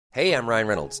Hey, I'm Ryan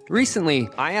Reynolds. Recently,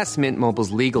 I asked Mint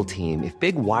Mobile's legal team if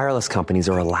big wireless companies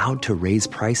are allowed to raise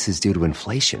prices due to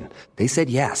inflation. They said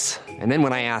yes. And then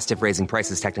when I asked if raising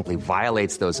prices technically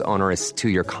violates those onerous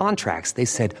two-year contracts, they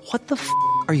said, "What the f***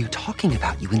 are you talking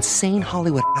about, you insane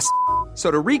Hollywood ass?" So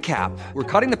to recap, we're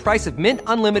cutting the price of Mint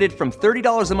Unlimited from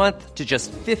 $30 a month to just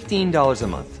 $15 a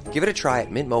month. Give it a try at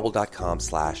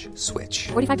mintmobile.com/switch.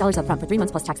 $45 up front for 3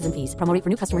 months plus taxes and fees. Promo rate for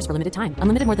new customers for limited time.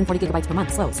 Unlimited more than 40 gigabytes per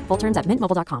month. Slows full terms at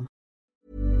mintmobile.com.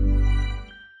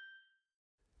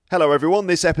 Hello everyone,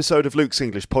 this episode of Luke's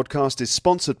English Podcast is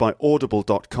sponsored by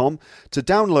Audible.com. To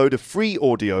download a free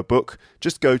audiobook,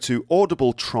 just go to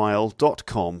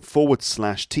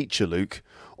audibletrial.com/teacherluke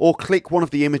or click one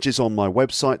of the images on my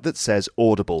website that says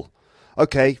Audible.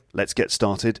 Okay, let's get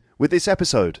started with this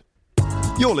episode.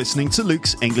 You're listening to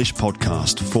Luke's English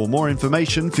Podcast. For more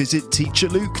information, visit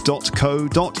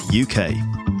teacherluke.co.uk.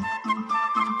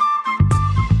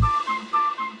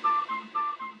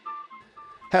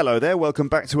 Hello there, welcome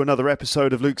back to another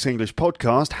episode of Luke's English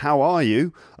Podcast. How are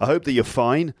you? I hope that you're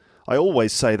fine. I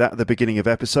always say that at the beginning of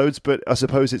episodes, but I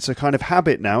suppose it's a kind of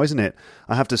habit now, isn't it?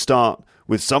 I have to start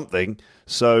with something,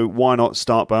 so why not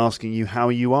start by asking you how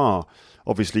you are?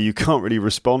 Obviously, you can't really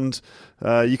respond.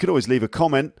 You could always leave a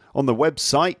comment on the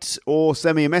website or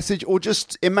send me a message or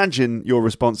just imagine your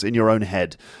response in your own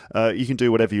head. You can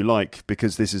do whatever you like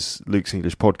because this is Luke's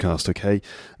English Podcast, okay?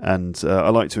 And I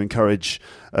like to encourage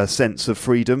a sense of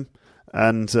freedom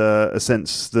and a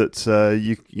sense that,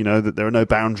 you know, that there are no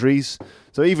boundaries.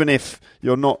 So even if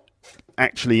you're not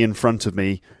actually in front of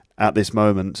me at this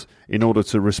moment in order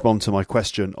to respond to my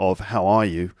question of how are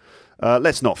you,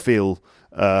 let's not feel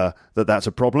that's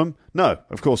a problem. No,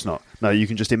 of course not. No, you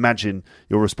can just imagine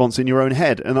your response in your own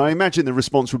head. And I imagine the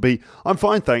response would be, "I'm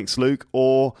fine, thanks, Luke,"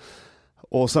 or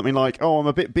something like, "Oh, I'm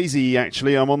a bit busy,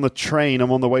 actually. I'm on the train.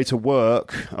 I'm on the way to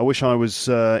work. I wish I was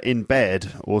in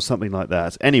bed," or something like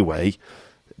that. Anyway,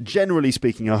 generally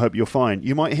speaking, I hope you're fine.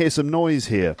 You might hear some noise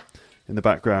here in the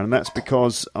background, and that's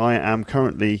because I am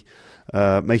currently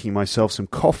making myself some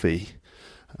coffee.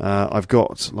 We've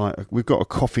got a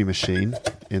coffee machine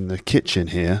in the kitchen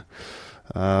here,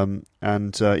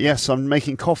 yes, I'm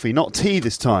making coffee, not tea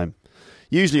this time.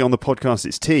 Usually on the podcast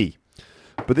it's tea,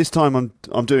 but this time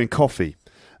I'm doing coffee.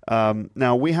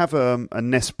 Now we have a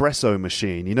Nespresso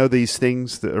machine. You know these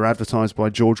things that are advertised by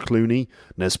George Clooney?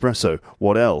 Nespresso.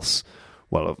 What else?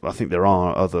 Well, I think there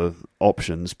are other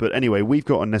options, but anyway, we've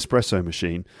got a Nespresso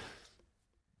machine.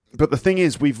 But the thing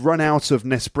is, we've run out of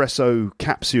Nespresso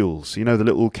capsules. You know, the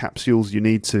little capsules you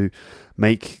need to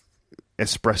make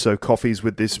espresso coffees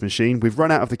with this machine. We've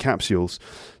run out of the capsules.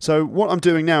 So what I'm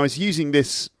doing now is using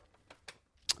this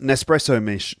Nespresso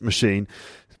machine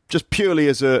just purely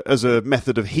as a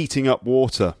method of heating up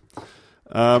water.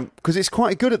 Because it's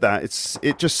quite good at that.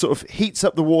 It just sort of heats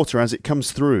up the water as it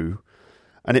comes through,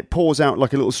 and it pours out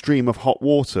like a little stream of hot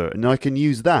water. And I can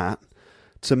use that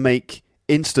to make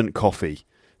instant coffee.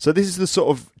 So this is the sort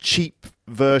of cheap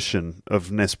version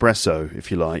of Nespresso, if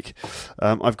you like.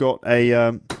 I've got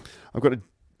a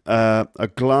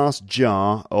glass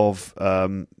jar of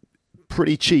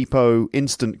pretty cheapo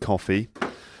instant coffee,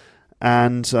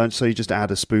 and so you just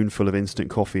add a spoonful of instant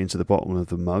coffee into the bottom of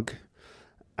the mug,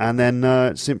 and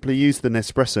then simply use the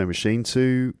Nespresso machine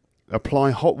to apply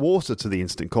hot water to the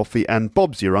instant coffee, and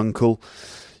Bob's your uncle.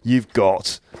 You've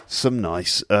got some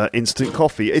nice instant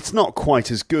coffee. It's not quite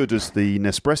as good as the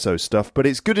Nespresso stuff, but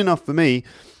it's good enough for me,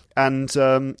 and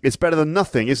it's better than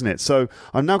nothing, isn't it? So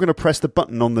I'm now going to press the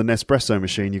button on the Nespresso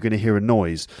machine. You're going to hear a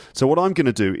noise. So what I'm going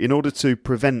to do, in order to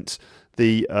prevent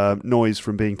the noise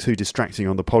from being too distracting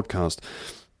on the podcast,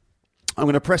 I'm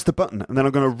going to press the button, and then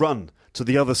I'm going to run to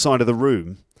the other side of the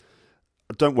room.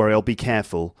 Don't worry, I'll be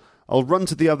careful. I'll run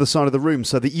to the other side of the room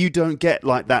so that you don't get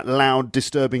like that loud,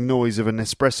 disturbing noise of an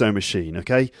espresso machine,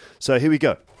 okay? So here we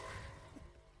go.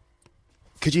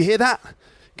 Could you hear that?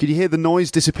 Could you hear the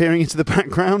noise disappearing into the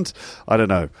background? I don't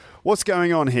know. What's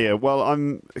going on here? Well,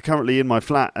 I'm currently in my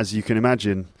flat, as you can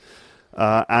imagine,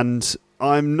 and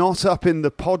I'm not up in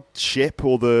the pod ship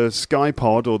or the Sky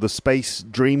Pod or the Space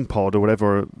Dream Pod or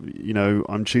whatever, you know,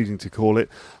 I'm choosing to call it.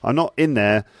 I'm not in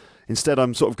there. Instead,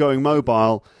 I'm sort of going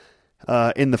mobile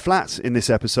in the flat in this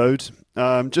episode,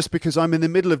 just because I'm in the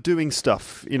middle of doing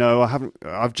stuff. You know,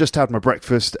 I've just had my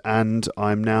breakfast and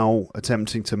I'm now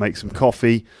attempting to make some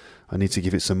coffee. I need to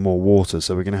give it some more water,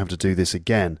 so we're going to have to do this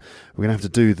again. We're going to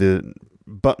have to do the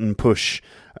button push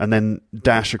and then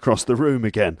dash across the room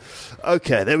again.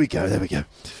 Okay, there we go.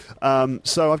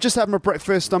 So I've just had my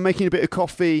breakfast, I'm making a bit of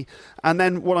coffee, and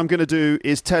then what I'm going to do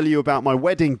is tell you about my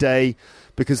wedding day,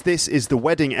 because this is the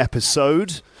wedding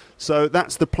episode. So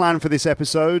that's the plan for this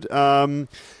episode.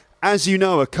 as you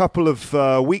know, a couple of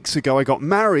weeks ago, I got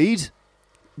married.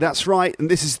 That's right, and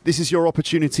this is your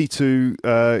opportunity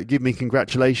to give me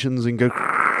congratulations and go.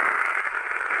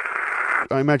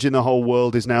 I imagine the whole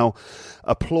world is now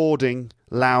applauding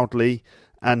loudly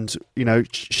and,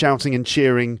 shouting and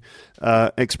cheering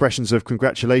expressions of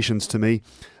congratulations to me.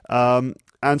 And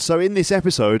so in this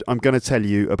episode, I'm going to tell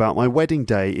you about my wedding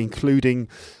day, including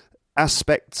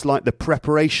aspects like the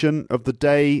preparation of the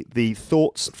day, the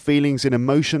thoughts, feelings and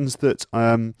emotions that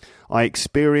I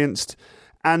experienced,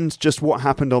 and just what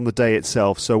happened on the day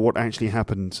itself, so what actually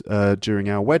happened during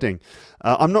our wedding.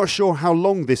 I'm not sure how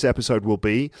long this episode will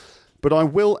be, but I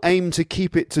will aim to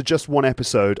keep it to just one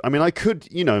episode. I mean, I could,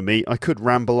 I could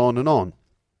ramble on and on,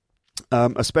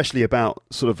 especially about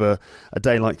sort of a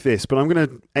day like this, but I'm going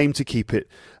to aim to keep it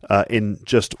in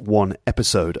just one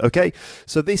episode, okay?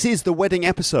 So this is the wedding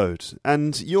episode,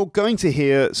 and you're going to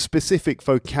hear specific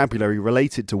vocabulary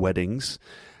related to weddings,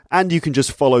 and you can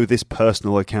just follow this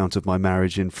personal account of my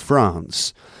marriage in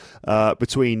France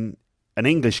between an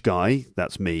English guy,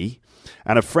 that's me,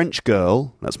 and a French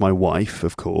girl, that's my wife,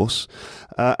 of course.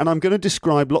 And I'm going to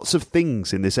describe lots of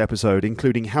things in this episode,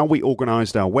 including how we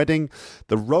organised our wedding,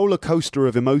 the roller coaster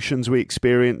of emotions we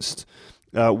experienced,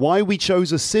 why we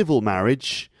chose a civil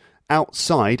marriage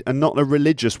outside and not a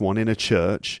religious one in a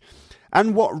church,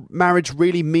 and what marriage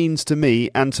really means to me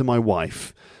and to my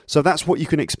wife. So that's what you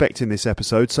can expect in this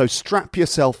episode. So strap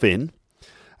yourself in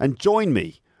and join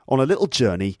me on a little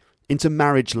journey into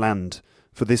marriage land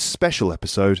for this special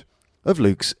episode of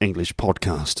Luke's English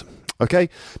Podcast. Okay,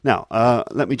 now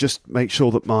let me just make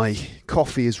sure that my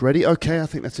coffee is ready. Okay, I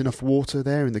think that's enough water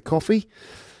there in the coffee.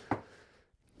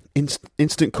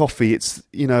 Instant coffee, it's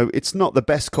not the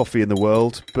best coffee in the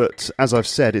world, but as I've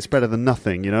said, it's better than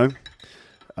nothing. You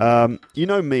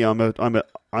know me,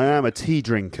 I am a tea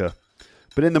drinker,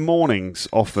 but in the mornings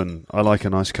often I like a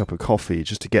nice cup of coffee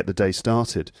just to get the day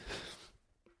started.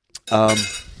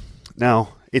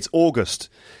 Now it's August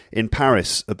in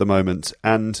Paris at the moment,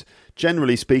 and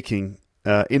generally speaking,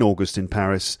 in August in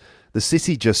Paris, the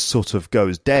city just sort of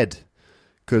goes dead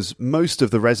because most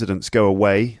of the residents go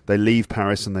away. They leave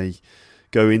Paris and they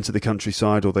go into the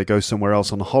countryside or they go somewhere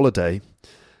else on a holiday.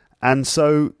 And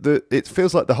so it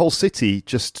feels like the whole city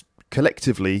just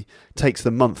collectively takes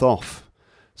the month off.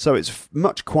 So it's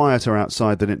much quieter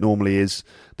outside than it normally is.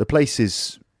 The place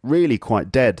is really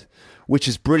quite dead, which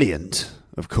is brilliant,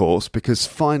 of course, because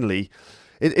finally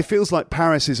it feels like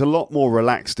Paris is a lot more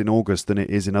relaxed in August than it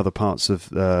is in other parts of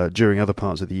during other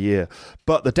parts of the year.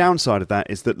 But the downside of that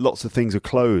is that lots of things are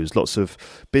closed. Lots of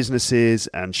businesses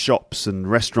and shops and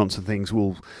restaurants and things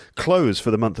will close for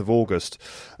the month of August.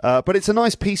 But it's a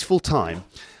nice peaceful time.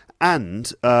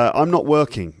 And I'm not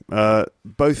working.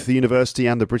 Both the university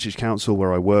and the British Council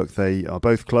where I work, they are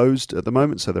both closed at the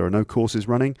moment, so there are no courses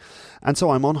running. And so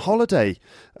I'm on holiday.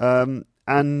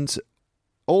 And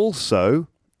also,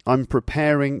 I'm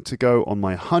preparing to go on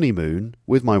my honeymoon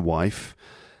with my wife,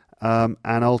 and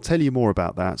I'll tell you more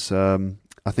about that,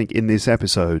 I think, in this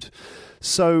episode.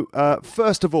 So,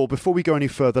 first of all, before we go any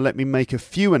further, let me make a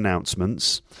few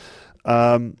announcements.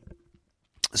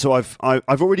 So I've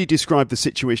already described the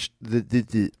situation.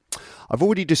 I've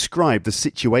already described the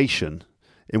situation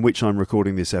in which I'm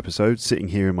recording this episode, sitting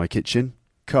here in my kitchen,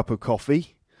 cup of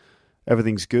coffee,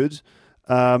 everything's good.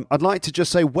 I'd like to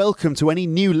just say welcome to any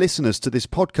new listeners to this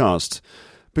podcast,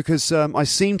 because I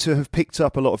seem to have picked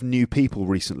up a lot of new people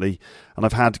recently, and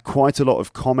I've had quite a lot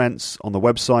of comments on the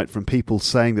website from people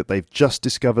saying that they've just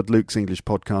discovered Luke's English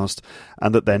Podcast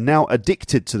and that they're now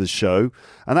addicted to the show,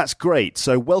 and that's great.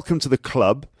 So welcome to the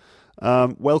club.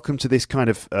 Welcome to this kind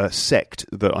of sect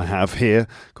that I have here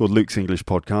called Luke's English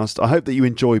Podcast. I hope that you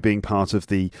enjoy being part of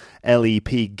the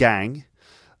LEP gang.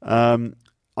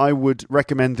 I would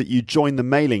recommend that you join the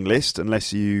mailing list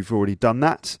unless you've already done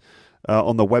that.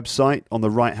 On the website, on the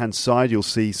right-hand side, you'll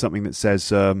see something that says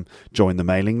join the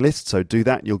mailing list. So do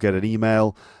that. You'll get an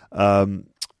email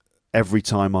every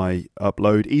time I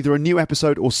upload either a new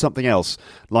episode or something else.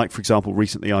 Like, for example,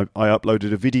 recently I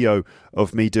uploaded a video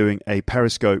of me doing a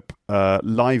Periscope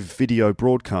live video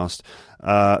broadcast.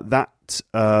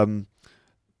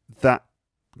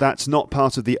 That's not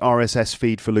part of the RSS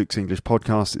feed for Luke's English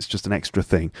Podcast. It's just an extra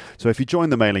thing. So if you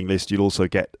join the mailing list, you'll also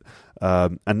get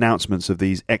announcements of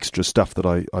these extra stuff that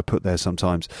I put there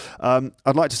sometimes.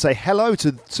 I'd like to say hello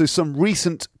to some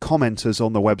recent commenters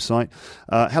on the website.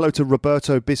 Hello to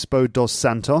Roberto Bispo dos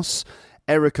Santos,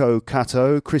 Erico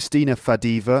Cato, Christina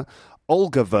Fadiva,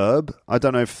 Olga Verb, I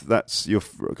don't know if that's your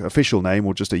official name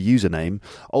or just a username,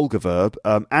 Olga Verb,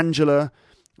 Angela,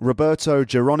 Roberto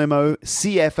Geronimo,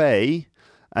 CFA,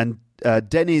 and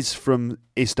Deniz from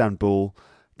Istanbul,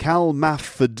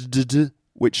 Calmafd,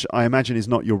 which I imagine is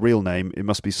not your real name. It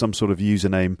must be some sort of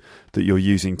username that you're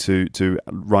using to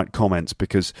write comments,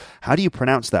 because how do you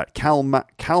pronounce that?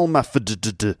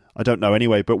 Calmafd. I don't know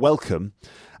anyway, but welcome.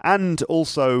 And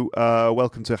also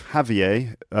welcome to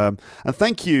Javier. And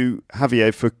thank you,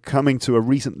 Javier, for coming to a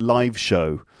recent live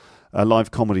show, a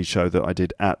live comedy show that I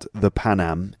did at the Pan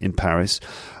Am in Paris.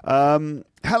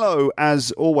 Hello,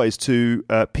 as always, to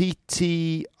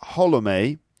P.T.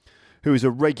 Holome, who is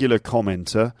a regular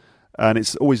commenter, and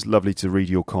it's always lovely to read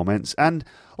your comments. And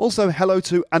also hello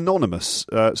to Anonymous,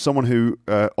 someone who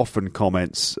often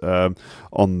comments on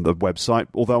the website,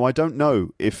 although I don't know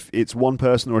if it's one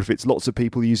person or if it's lots of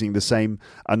people using the same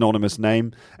anonymous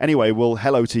name. Anyway, well,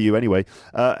 hello to you anyway.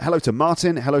 Hello to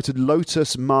Martin, hello to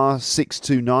Lotus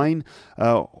Mar629,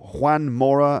 Juan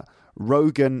Mora,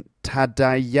 Rogan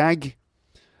Tadayag.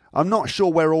 I'm not sure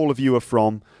where all of you are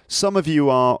from. Some of you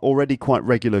are already quite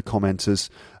regular commenters.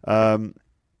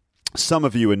 Some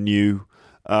of you are new.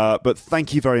 But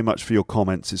thank you very much for your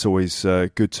comments. It's always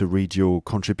good to read your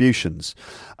contributions.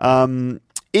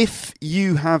 If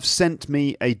you have sent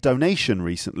me a donation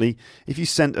recently, if you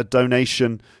sent a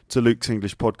donation to Luke's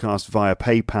English Podcast via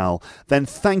PayPal, then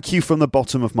thank you from the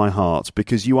bottom of my heart,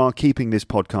 because you are keeping this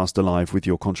podcast alive with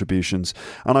your contributions,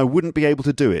 and I wouldn't be able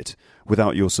to do it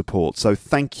without your support. So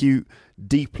thank you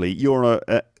deeply. You're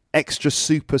a extra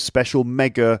super special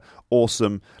mega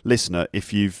awesome listener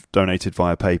if you've donated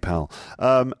via PayPal.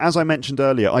 As I mentioned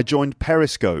earlier, I joined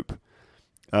Periscope,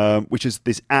 which is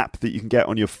this app that you can get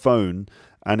on your phone,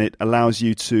 and it allows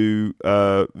you to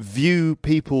view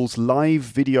people's live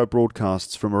video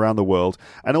broadcasts from around the world,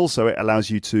 and also it allows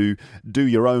you to do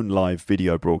your own live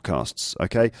video broadcasts.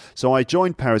 Okay, so I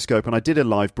joined Periscope and I did a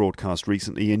live broadcast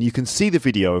recently, and you can see the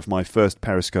video of my first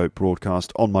Periscope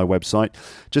broadcast on my website.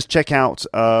 Just check out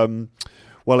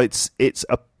it's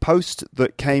a post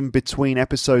that came between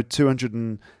episode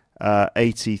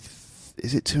 280.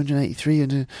 Is it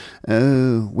 283?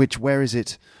 Where is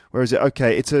it? Where is it?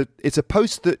 Okay, it's a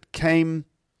post that came,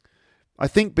 I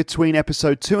think, between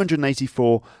episode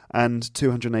 284 and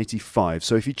 285.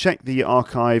 So if you check the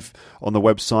archive on the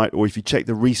website, or if you check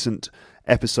the recent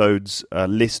episodes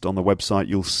list on the website,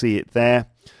 you'll see it there.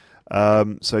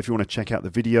 So if you want to check out the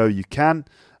video, you can.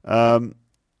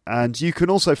 And you can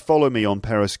also follow me on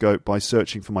Periscope by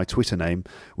searching for my Twitter name,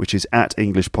 which is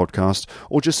 @EnglishPodcast,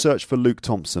 or just search for Luke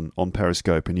Thompson on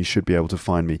Periscope and you should be able to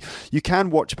find me. You can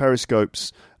watch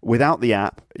Periscopes without the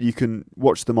app. You can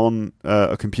watch them on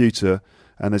a computer,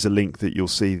 and there's a link that you'll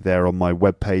see there on my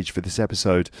webpage for this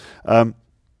episode.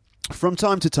 From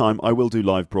time to time, I will do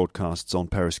live broadcasts on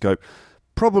Periscope,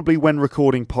 probably when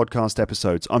recording podcast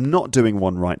episodes. I'm not doing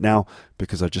one right now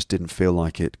because I just didn't feel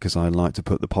like it, because I like to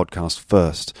put the podcast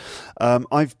first.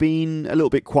 I've been a little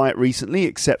bit quiet recently,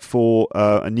 except for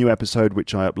a new episode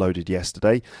which I uploaded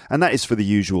yesterday, and that is for the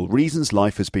usual reasons.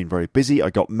 Life has been very busy. I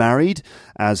got married,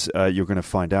 as you're going to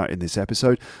find out in this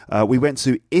episode. We went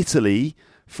to Italy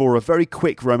for a very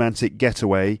quick romantic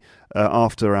getaway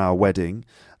after our wedding.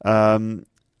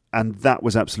 And that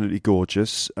was absolutely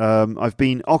gorgeous. I've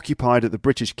been occupied at the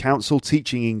British Council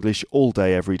teaching English all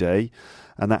day, every day,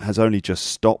 and that has only just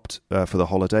stopped for the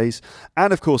holidays.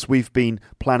 And, of course, we've been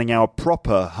planning our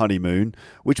proper honeymoon,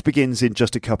 which begins in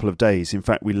just a couple of days. In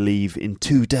fact, we leave in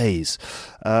 2 days.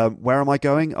 Where am I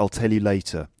going? I'll tell you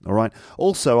later, all right?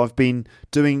 Also, I've been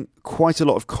doing quite a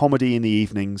lot of comedy in the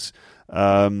evenings,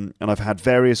 and I've had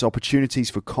various opportunities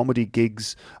for comedy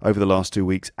gigs over the last 2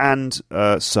 weeks, and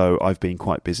so I've been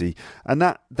quite busy. And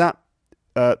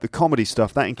the comedy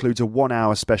stuff, that includes a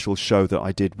 1-hour special show that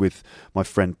I did with my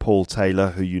friend Paul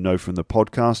Taylor, who you know from the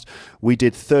podcast. We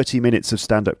did 30 minutes of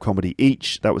stand-up comedy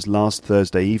each. That was last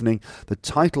Thursday evening. The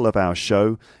title of our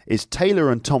show is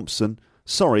Taylor and Thompson,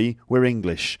 Sorry, We're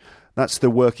English. That's the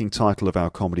working title of our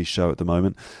comedy show at the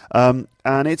moment.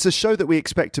 And it's a show that we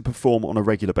expect to perform on a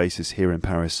regular basis here in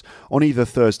Paris on either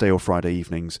Thursday or Friday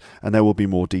evenings, and there will be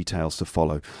more details to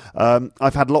follow.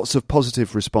 I've had lots of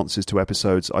positive responses to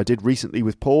episodes I did recently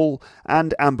with Paul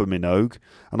and Amber Minogue,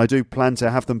 and I do plan to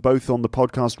have them both on the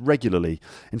podcast regularly.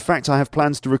 In fact, I have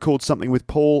plans to record something with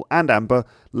Paul and Amber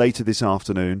later this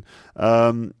afternoon.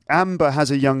 Amber has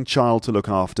a young child to look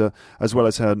after, as well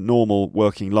as her normal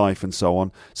working life and so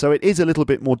on, so it is a little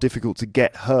bit more difficult to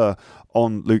get her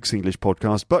on Luke's English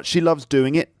Podcast, but she loves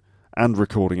doing it and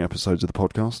recording episodes of the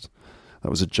podcast. That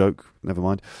was a joke never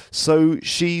mind. So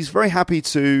she's very happy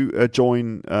to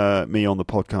join me on the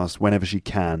podcast whenever she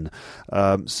can.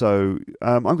 So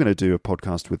I'm going to do a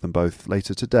podcast with them both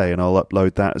later today, and I'll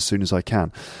upload that as soon as I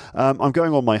can. I'm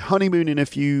going on my honeymoon in a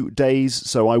few days,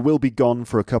 so I will be gone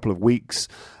for a couple of weeks.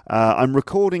 I'm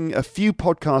recording a few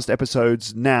podcast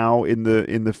episodes now in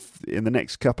the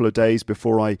next couple of days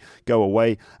before I go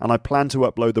away, and I plan to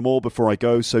upload them all before I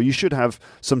go, so you should have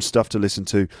some stuff to listen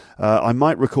to. I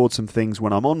might record some things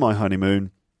when I'm on my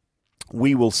honeymoon.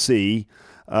 We will see.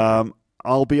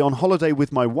 I'll be on holiday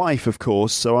with my wife, of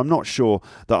course, so I'm not sure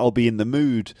that I'll be in the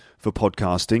mood for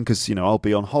podcasting because, I'll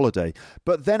be on holiday.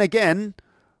 But then again,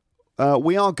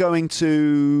 we are going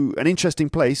to an interesting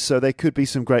place, so there could be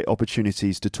some great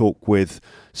opportunities to talk with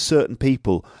certain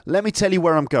people. Let me tell you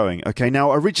where I'm going. Okay,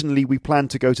 now originally we planned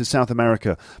to go to South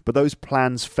America, but those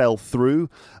plans fell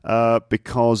through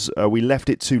because we left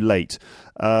it too late.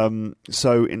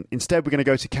 So instead we're going to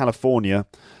go to California.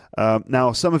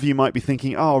 Now, some of you might be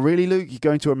thinking, oh, really, Luke? You're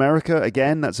going to America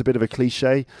again? That's a bit of a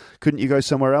cliche. Couldn't you go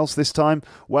somewhere else this time?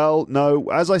 Well, no.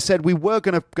 As I said, we were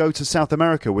going to go to South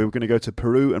America. We were going to go to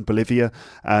Peru and Bolivia,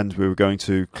 and we were going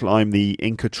to climb the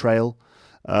Inca Trail.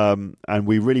 And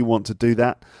we really want to do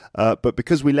that. But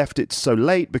because we left it so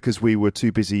late, because we were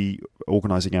too busy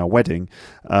organising our wedding,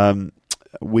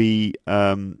 we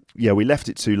left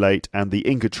it too late, and the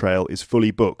Inca Trail is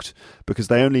fully booked because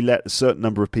they only let a certain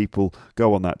number of people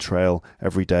go on that trail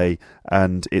every day,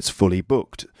 and it's fully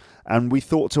booked. And we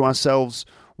thought to ourselves,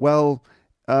 well,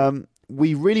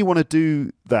 we really want to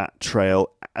do that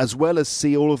trail as well as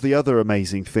see all of the other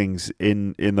amazing things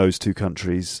in those two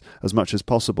countries as much as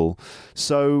possible.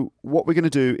 So what we're going to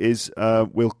do is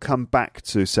we'll come back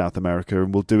to South America,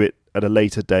 and we'll do it at a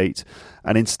later date,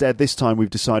 and instead this time we've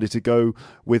decided to go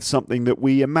with something that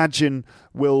we imagine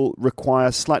will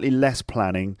require slightly less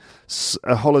planning,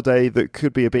 a holiday that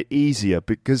could be a bit easier,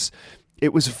 because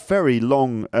it was a very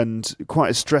long and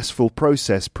quite a stressful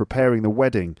process preparing the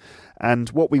wedding. And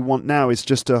what we want now is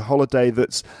just a holiday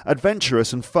that's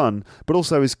adventurous and fun, but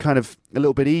also is kind of a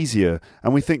little bit easier.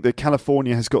 And we think that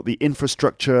California has got the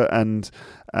infrastructure, and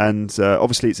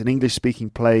obviously it's an English-speaking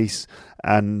place,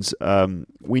 and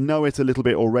we know it a little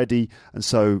bit already. And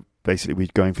so basically we're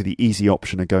going for the easy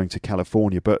option of going to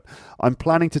California. But I'm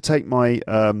planning to take my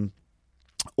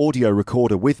audio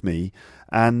recorder with me,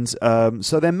 and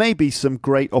so there may be some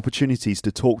great opportunities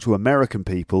to talk to American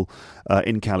people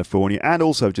in California, and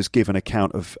also just give an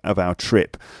account of our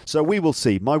trip. So we will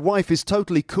see. My wife is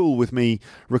totally cool with me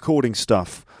recording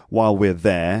stuff while we're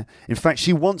there. In fact,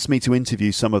 she wants me to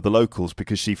interview some of the locals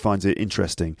because she finds it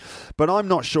interesting. But I'm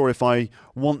not sure if I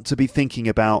want to be thinking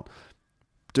about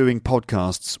doing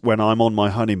podcasts when I'm on my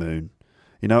honeymoon.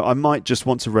 I might just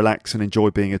want to relax and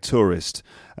enjoy being a tourist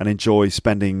and enjoy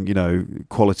spending,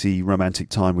 quality romantic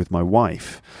time with my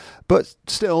wife. But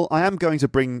still, I am going to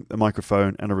bring a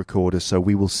microphone and a recorder, so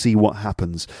we will see what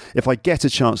happens. If I get a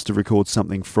chance to record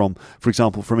something for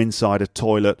example, from inside a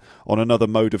toilet on another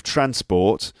mode of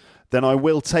transport, then I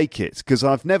will take it, because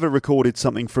I've never recorded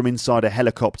something from inside a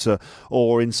helicopter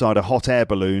or inside a hot air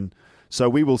balloon. So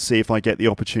we will see if I get the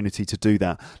opportunity to do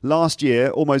that. Last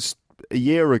year, almost a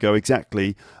year ago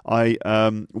exactly, I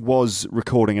was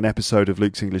recording an episode of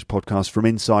Luke's English Podcast from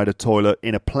inside a toilet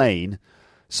in a plane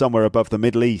somewhere above the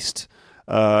Middle East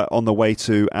on the way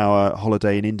to our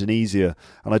holiday in Indonesia,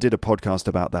 and I did a podcast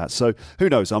about that. So who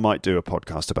knows, I might do a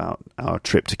podcast about our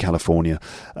trip to California.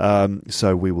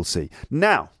 So we will see.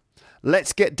 Now,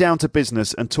 let's get down to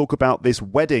business and talk about this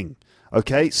wedding.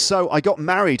 Okay, so I got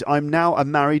married. I'm now a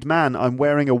married man. I'm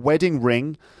wearing a wedding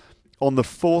ring on the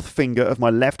fourth finger of my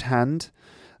left hand,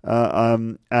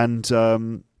 I'm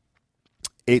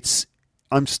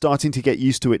starting to get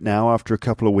used to it now after a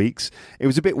couple of weeks. It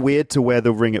was a bit weird to wear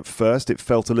the ring at first. It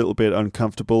felt a little bit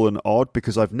uncomfortable and odd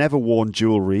because I've never worn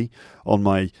jewelry on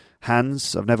my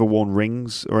hands. I've never worn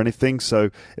rings or anything,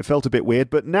 so it felt a bit weird.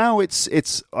 But now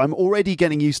I'm already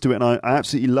getting used to it, and I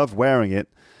absolutely love wearing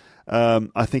it.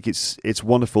 I think it's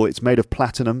wonderful. It's made of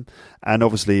platinum, and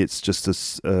obviously it's just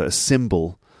a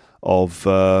symbol of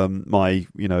my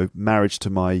marriage to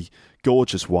my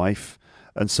gorgeous wife,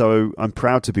 and so I'm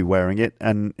proud to be wearing it,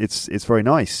 and it's very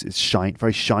nice. It's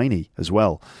very shiny as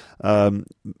well,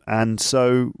 and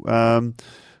so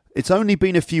it's only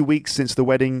been a few weeks since the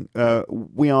wedding.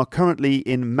 We are currently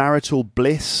in marital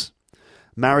bliss.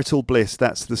 Marital bliss,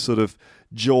 that's the sort of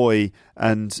joy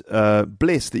and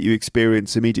bliss that you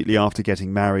experience immediately after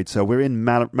getting married. So we're in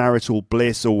marital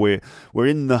bliss, or we're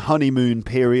in the honeymoon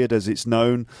period as it's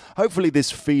known. Hopefully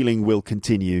this feeling will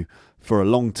continue for a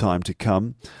long time to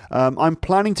come. I'm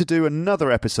planning to do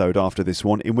another episode after this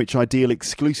one in which I deal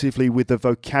exclusively with the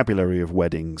vocabulary of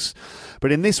weddings.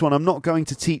 But in this one, I'm not going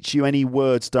to teach you any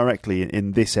words directly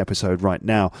in this episode right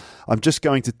now. I'm just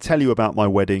going to tell you about my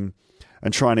wedding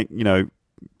and try and,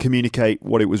 communicate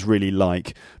what it was really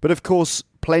like. But of course,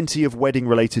 plenty of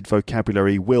wedding-related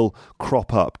vocabulary will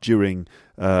crop up during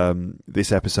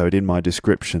this episode in my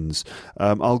descriptions.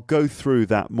 I'll go through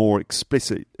that more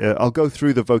explicit. I'll go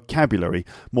through the vocabulary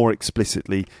more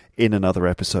explicitly in another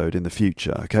episode in the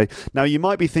future. Okay. Now you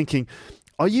might be thinking,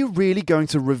 are you really going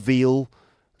to reveal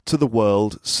to the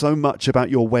world so much about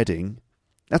your wedding?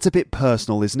 That's a bit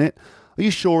personal, isn't it? Are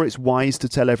you sure it's wise to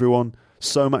tell everyone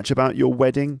so much about your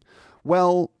wedding?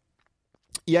 Well,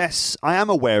 yes, I am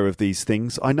aware of these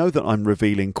things. I know that I'm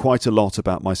revealing quite a lot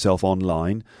about myself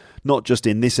online, not just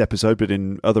in this episode, but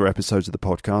in other episodes of the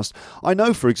podcast. I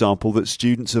know, for example, that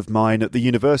students of mine at the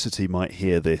university might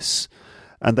hear this,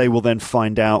 and they will then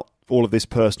find out all of this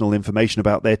personal information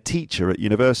about their teacher at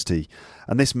university.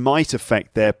 And this might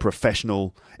affect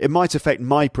it might affect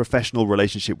my professional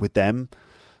relationship with them.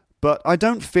 But I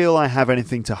don't feel I have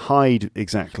anything to hide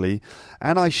exactly,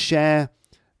 and I share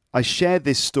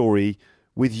this story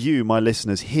with you, my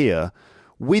listeners, here,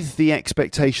 with the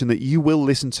expectation that you will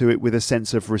listen to it with a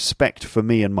sense of respect for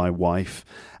me and my wife,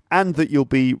 and that you'll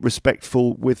be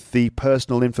respectful with the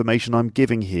personal information I'm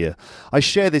giving here. I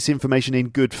share this information in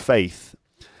good faith,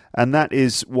 and that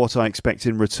is what I expect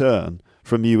in return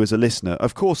from you as a listener.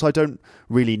 Of course, I don't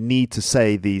really need to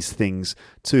say these things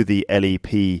to the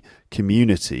LEP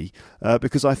community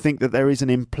because I think that there is an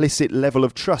implicit level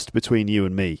of trust between you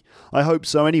and me. I hope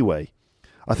so anyway.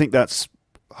 I think that's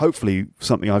hopefully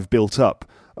something I've built up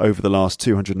over the last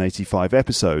 285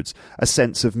 episodes, a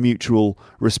sense of mutual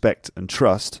respect and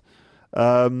trust.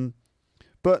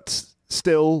 But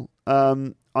still,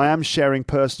 I am sharing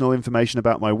personal information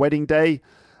about my wedding day.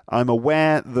 I'm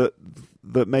aware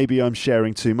that maybe I'm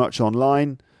sharing too much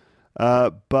online,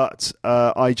 but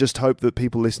I just hope that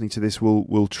people listening to this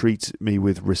will treat me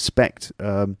with respect.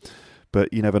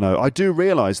 But you never know. I do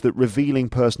realise that revealing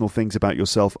personal things about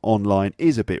yourself online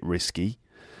is a bit risky,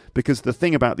 because the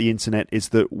thing about the internet is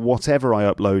that whatever I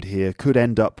upload here could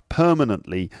end up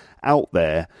permanently out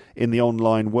there in the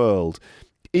online world.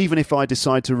 Even if I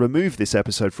decide to remove this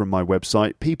episode from my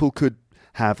website, people could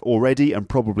have already and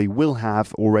probably will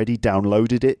have already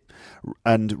downloaded it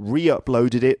and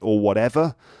re-uploaded it or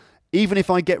whatever. Even if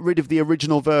I get rid of the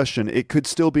original version, it could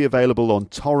still be available on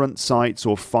torrent sites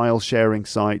or file sharing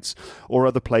sites or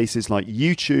other places like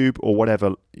YouTube or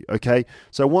whatever. Okay,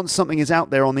 so once something is out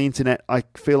there on the internet, I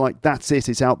feel like that's it.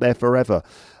 It's out there forever.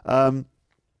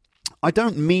 I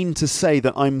don't mean to say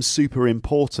that I'm super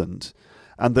important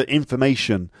and that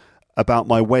information about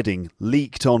my wedding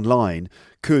leaked online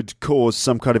could cause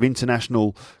some kind of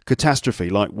international catastrophe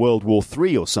like World War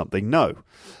III or something. No.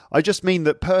 I just mean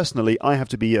that personally I have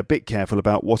to be a bit careful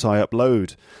about what I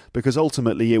upload, because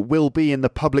ultimately it will be in the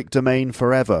public domain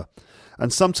forever.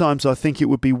 And sometimes I think it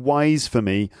would be wise for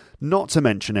me not to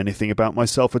mention anything about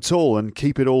myself at all and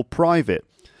keep it all private.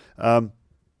 But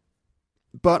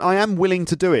I am willing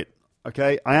to do it.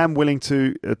 Okay, I am willing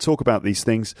to talk about these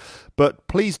things, but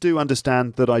please do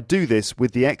understand that I do this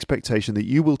with the expectation that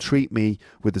you will treat me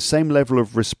with the same level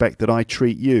of respect that I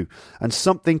treat you. And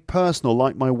something personal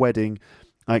like my wedding,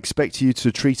 I expect you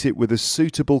to treat it with a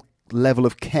suitable level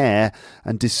of care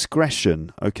and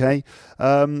discretion, okay?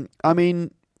 I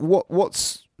mean, I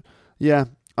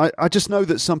just know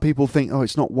that some people think,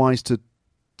 it's not wise to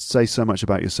say so much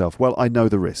about yourself. Well, I know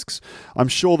the risks. I'm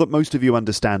sure that most of you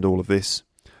understand all of this.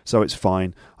 So it's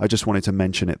fine. I just wanted to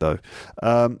mention it, though.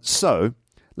 So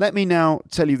let me now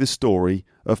tell you the story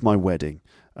of my wedding.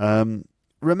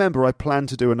 Remember, I plan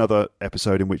to do another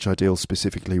episode in which I deal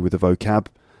specifically with the vocab,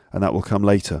 and that will come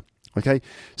later. Okay?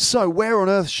 So where on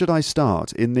earth should I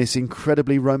start in this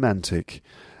incredibly romantic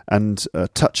and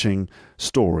touching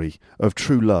story of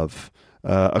true love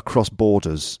across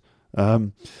borders?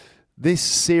 This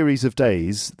series of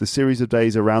days, the series of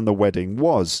days around the wedding,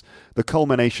 was the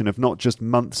culmination of not just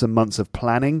months and months of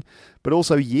planning, but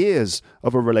also years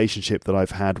of a relationship that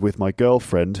I've had with my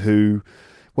girlfriend who,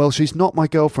 well, she's not my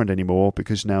girlfriend anymore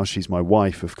because now she's my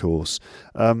wife, of course.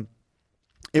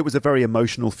 It was a very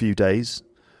emotional few days,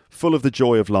 full of the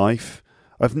joy of life.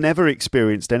 I've never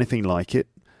experienced anything like it,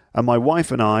 and my wife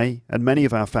and I, and many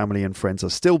of our family and friends, are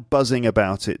still buzzing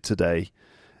about it today.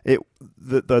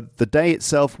 The day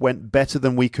itself went better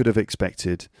than we could have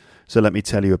expected. So let me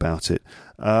tell you about it.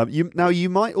 You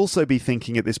might also be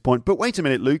thinking at this point, but wait a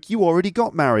minute, Luke, you already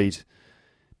got married.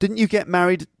 Didn't you get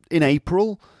married in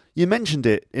April? You mentioned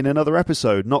it in another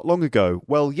episode not long ago.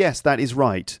 Well, yes, that is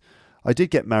right. I did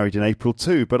get married in April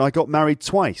too, but I got married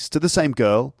twice to the same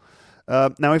girl.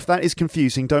 Now, if that is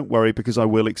confusing, don't worry, because I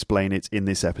will explain it in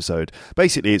this episode.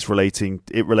 Basically, it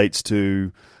relates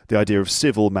to the idea of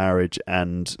civil marriage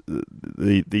and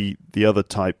the other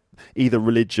type, either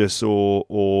religious or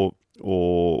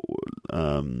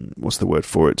what's the word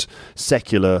for it?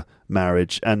 Secular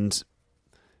marriage, and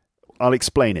I'll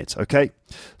explain it. Okay,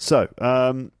 so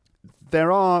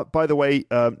there are, by the way,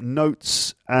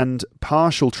 notes and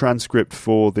partial transcript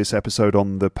for this episode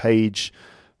on the page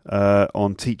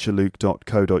on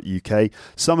teacherluke.co.uk.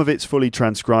 Some of it's fully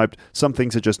transcribed, some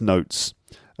things are just notes.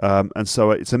 And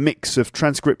so it's a mix of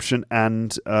transcription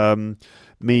and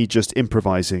me just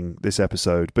improvising this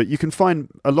episode. But you can find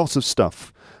a lot of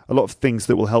stuff, a lot of things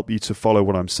that will help you to follow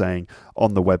what I'm saying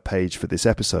on the webpage for this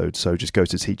episode. So just go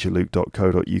to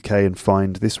teacherluke.co.uk and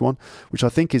find this one, which I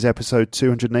think is episode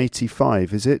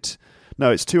 285, is it? No,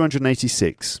 it's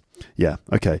 286. Yeah,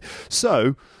 okay.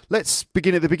 So let's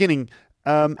begin at the beginning.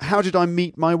 How did I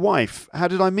meet my wife? How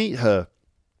did I meet her?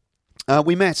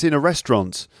 We met in a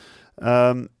restaurant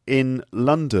in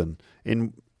London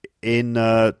in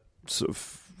sort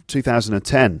of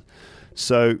 2010.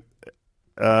 So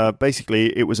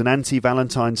basically, it was an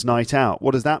anti-Valentine's night out.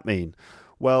 What does that mean?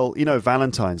 Well, you know,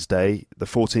 Valentine's Day, the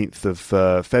 14th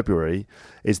of February,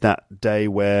 is that day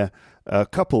where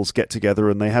couples get together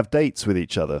and they have dates with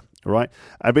each other, right?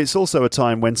 But it's also a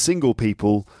time when single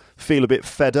people feel a bit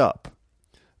fed up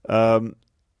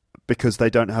because they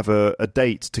don't have a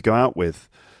date to go out with.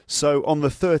 So on the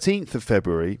 13th of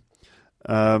February,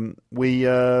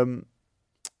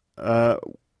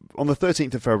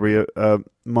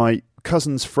 my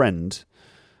cousin's friend,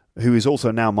 who is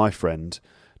also now my friend,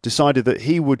 decided that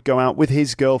he would go out with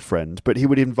his girlfriend, but he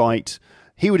would invite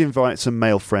some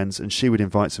male friends and she would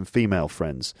invite some female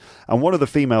friends. And one of the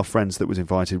female friends that was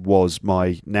invited was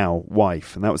my now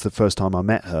wife, and that was the first time I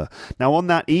met her. Now, on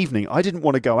that evening, I didn't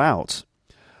want to go out.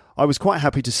 I was quite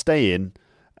happy to stay in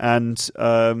and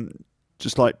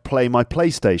just like play my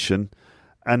PlayStation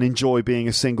and enjoy being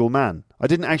a single man. I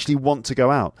didn't actually want to go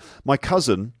out. My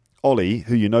cousin, Ollie,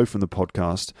 who you know from the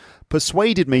podcast,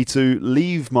 persuaded me to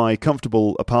leave my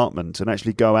comfortable apartment and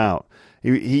actually go out.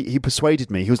 He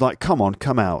persuaded me. He was like, come on,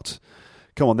 come out.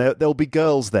 Come on, there'll be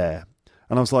girls there.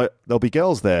 And I was like, there'll be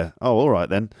girls there? Oh, all right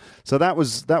then. So that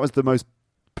was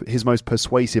his most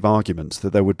persuasive argument,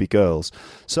 that there would be girls.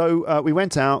 So we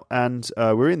went out and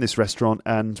we were in this restaurant,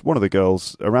 and one of the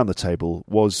girls around the table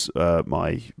was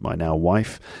my now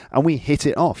wife, and we hit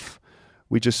it off.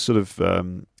 We just sort of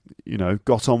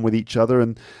got on with each other,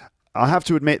 and I have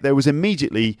to admit there was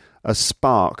immediately a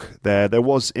spark there. There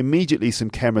was immediately some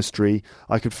chemistry.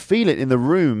 I could feel it in the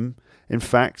room, in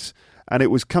fact, and it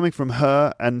was coming from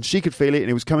her, and she could feel it, and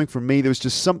it was coming from me. There was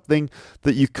just something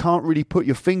that you can't really put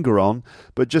your finger on,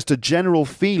 but just a general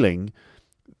feeling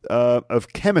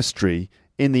of chemistry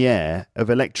in the air, of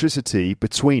electricity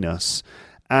between us,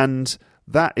 and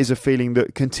that is a feeling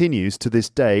that continues to this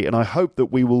day, and I hope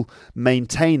that we will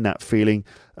maintain that feeling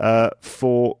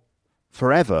for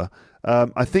forever.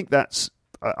 I think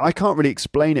I can't really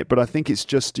explain it, but I think it's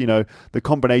just, the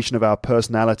combination of our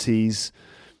personalities.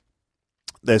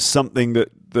 There's something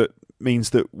that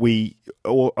means that we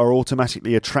are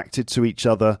automatically attracted to each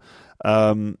other,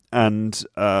 and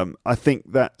I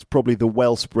think that's probably the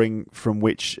wellspring from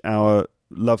which our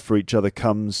love for each other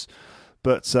comes.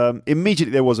 But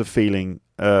immediately there was a feeling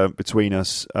between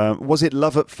us. Was it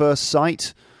love at first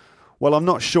sight? Well, I'm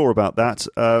not sure about that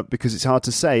because it's hard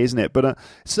to say, isn't it? But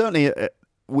certainly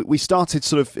we started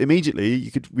sort of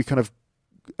immediately. We kind of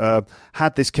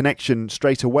had this connection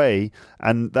straight away,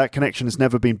 and that connection has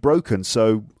never been broken.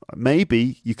 So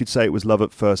maybe you could say it was love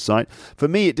at first sight. For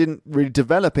me, it didn't really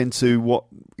develop into what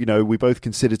we both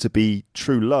consider to be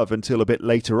true love until a bit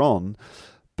later on.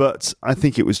 But I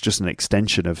think it was just an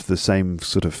extension of the same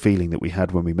sort of feeling that we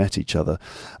had when we met each other.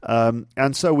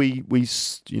 And so we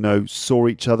saw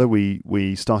each other.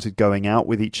 We started going out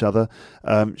with each other.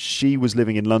 She was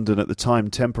living in London at the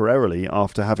time temporarily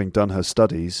after having done her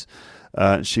studies.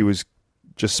 She was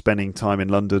just spending time in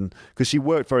London because she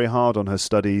worked very hard on her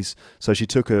studies. So she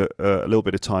took a little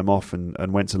bit of time off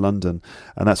and went to London,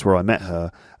 and that's where I met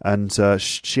her. And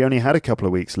she only had a couple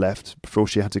of weeks left before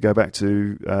she had to go back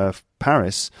to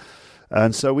Paris.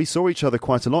 And so we saw each other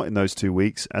quite a lot in those 2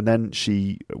 weeks, and then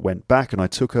she went back and I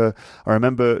took her. I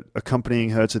remember accompanying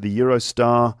her to the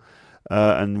Eurostar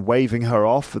and waving her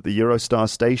off at the Eurostar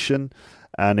station,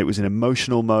 and it was an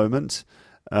emotional moment.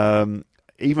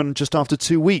 Even just after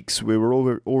 2 weeks, we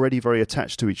were already very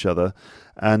attached to each other.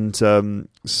 And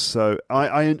so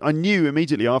I knew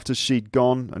immediately after she'd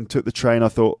gone and took the train, I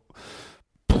thought,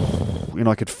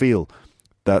 I could feel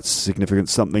that's significant.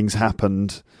 Something's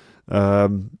happened.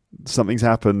 Something's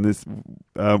happened.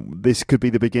 This could be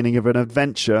the beginning of an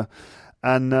adventure.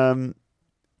 And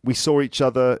we saw each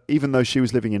other, even though she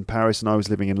was living in Paris and I was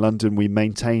living in London. We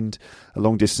maintained a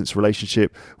long-distance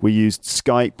relationship. We used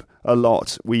Skype a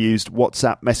lot. We used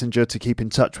WhatsApp Messenger to keep in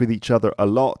touch with each other a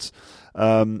lot.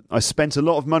 I spent a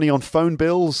lot of money on phone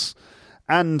bills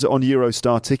and on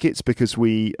Eurostar tickets because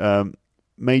we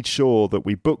made sure that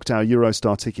we booked our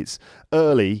Eurostar tickets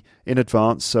early in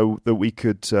advance so that we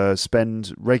could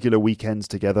spend regular weekends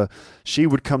together. She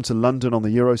would come to London on the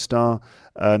Eurostar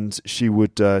and she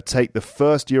would take the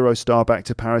first Eurostar back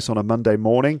to Paris on a Monday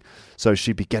morning. So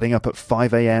she'd be getting up at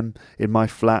 5 a.m. in my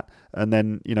flat and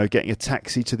then, getting a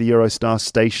taxi to the Eurostar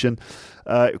station.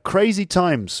 Crazy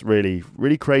times,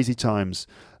 really crazy times.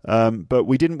 But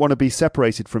we didn't want to be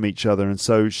separated from each other, and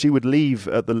so she would leave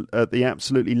at the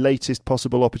absolutely latest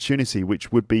possible opportunity,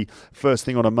 which would be first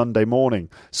thing on a Monday morning.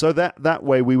 So that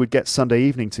way we would get Sunday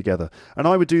evening together, and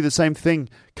I would do the same thing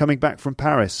coming back from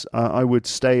Paris. I would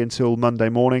stay until Monday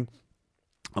morning,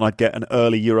 and I'd get an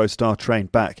early Eurostar train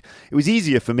back. It was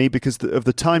easier for me because of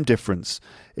the time difference.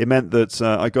 It meant that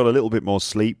I got a little bit more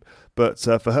sleep. But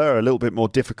for her, a little bit more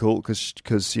difficult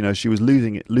because she was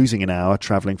losing an hour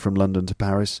travelling from London to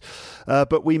Paris.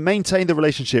 But we maintained the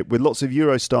relationship with lots of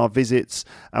Eurostar visits,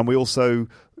 and we also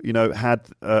had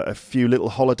a few little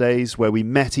holidays where we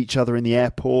met each other in the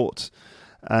airport,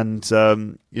 and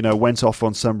went off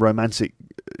on some romantic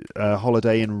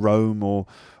holiday in Rome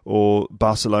or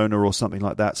Barcelona or something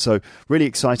like that. So really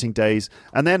exciting days.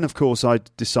 And then, of course, I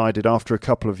decided after a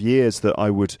couple of years that I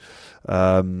would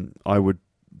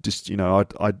just,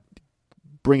 I'd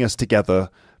bring us together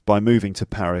by moving to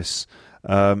Paris.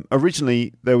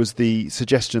 Originally, there was the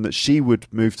suggestion that she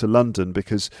would move to London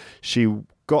because she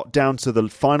got down to the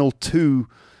final two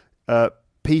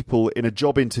people in a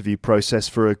job interview process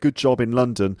for a good job in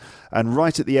London, and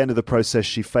right at the end of the process,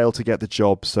 she failed to get the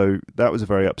job. So that was a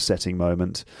very upsetting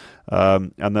moment.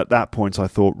 And at that point, I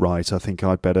thought, right, I think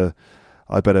I'd better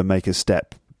make a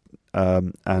step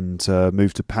and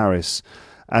move to Paris.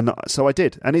 And so I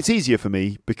did. And it's easier for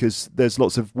me because there's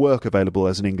lots of work available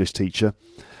as an English teacher.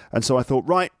 And so I thought,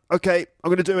 right, okay, I'm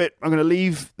going to do it. I'm going to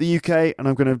leave the UK and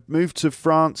I'm going to move to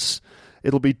France.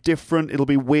 It'll be different. It'll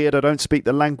be weird. I don't speak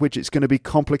the language. It's going to be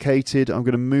complicated. I'm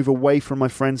going to move away from my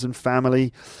friends and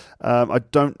family. I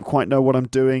don't quite know what I'm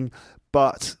doing.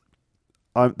 But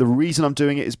the reason I'm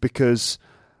doing it is because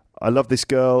I love this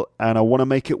girl and I want to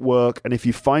make it work. And if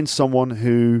you find someone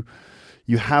who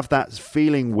you have that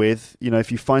feeling with,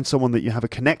 if you find someone that you have a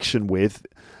connection with,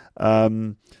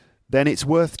 then it's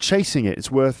worth chasing it.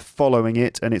 It's worth following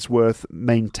it, and it's worth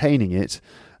maintaining it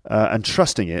and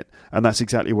trusting it. And that's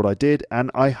exactly what I did. And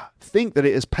I think that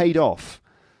it has paid off.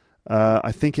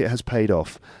 I think it has paid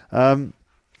off.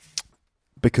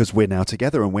 Because we're now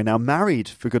together and we're now married,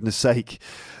 for goodness sake.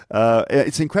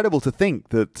 It's incredible to think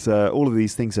that all of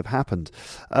these things have happened.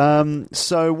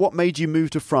 So what made you move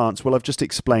to France? Well, I've just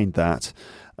explained that.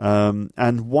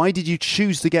 And why did you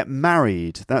choose to get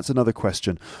married? That's another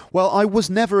question. Well, I was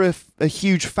never a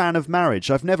huge fan of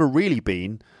marriage. I've never really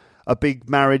been a big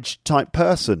marriage type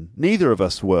person. Neither of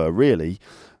us were, really.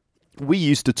 We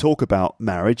used to talk about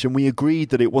marriage and we agreed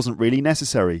that it wasn't really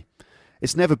necessary.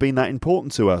 It's never been that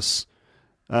important to us.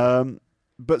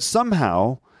 But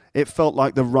somehow it felt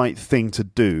like the right thing to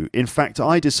do. In fact,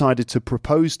 I decided to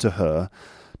propose to her,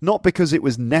 not because it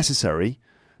was necessary,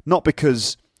 not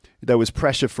because there was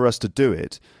pressure for us to do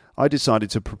it. I decided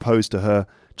to propose to her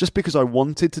just because I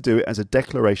wanted to do it as a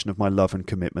declaration of my love and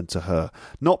commitment to her.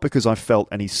 Not because I felt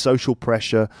any social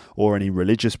pressure or any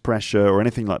religious pressure or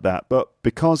anything like that, but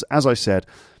because, as I said,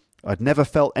 I'd never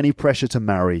felt any pressure to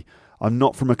marry. I'm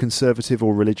not from a conservative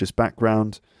or religious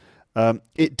background.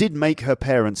 It did make her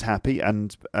parents happy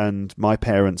and my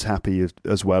parents happy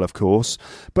as well, of course,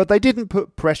 but they didn't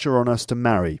put pressure on us to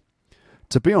marry.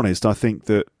 To be honest, I think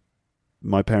that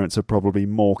my parents are probably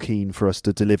more keen for us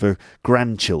to deliver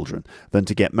grandchildren than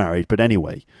to get married. But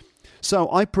anyway,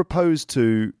 so I proposed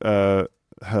to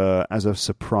her as a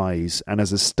surprise and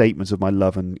as a statement of my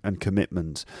love and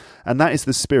commitment. And that is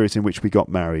the spirit in which we got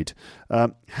married.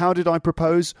 How did I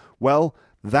propose? Well,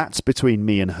 that's between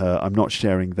me and her. I'm not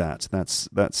sharing that.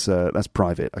 That's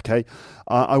private, okay?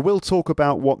 I will talk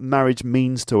about what marriage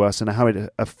means to us and how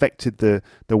it affected the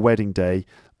wedding day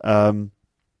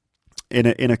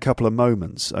in a couple of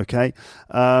moments, okay?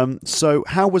 So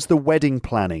how was the wedding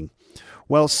planning?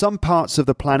 Well, some parts of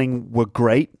the planning were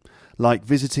great, like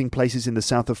visiting places in the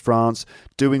south of France,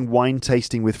 doing wine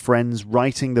tasting with friends,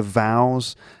 writing the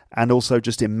vows, and also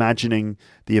just imagining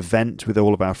the event with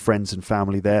all of our friends and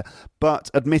family there. But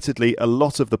admittedly, a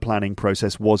lot of the planning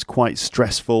process was quite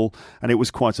stressful, and it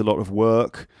was quite a lot of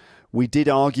work. We did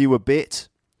argue a bit,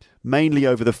 mainly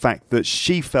over the fact that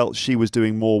she felt she was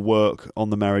doing more work on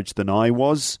the marriage than I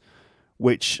was,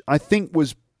 which I think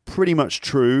was pretty much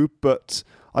true, but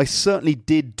I certainly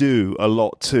did do a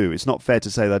lot too. It's not fair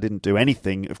to say that I didn't do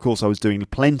anything. Of course, I was doing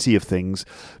plenty of things,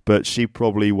 but she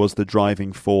probably was the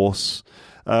driving force.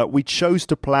 We chose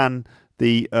to plan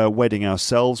the wedding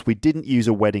ourselves. We didn't use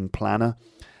a wedding planner.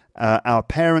 Our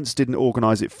parents didn't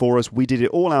organise it for us. We did it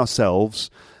all ourselves.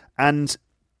 And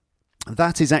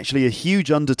that is actually a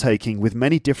huge undertaking with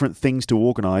many different things to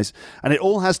organise. And it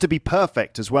all has to be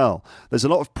perfect as well. There's a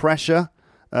lot of pressure,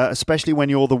 especially when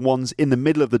you're the ones in the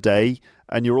middle of the day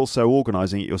and you're also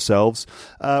organising it yourselves.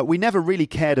 We never really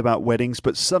cared about weddings,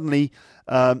 but suddenly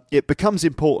it becomes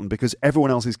important because everyone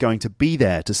else is going to be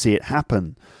there to see it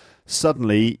happen.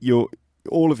 Suddenly,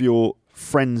 all of your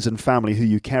friends and family who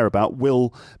you care about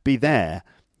will be there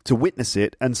to witness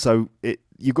it, and so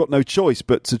you've got no choice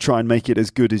but to try and make it as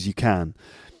good as you can.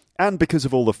 And because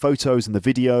of all the photos and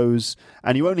the videos,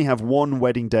 and you only have one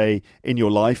wedding day in your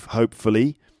life,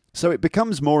 hopefully, so it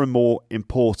becomes more and more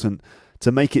important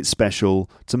to make it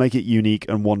special, to make it unique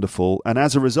and wonderful. And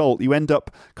as a result, you end up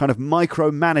kind of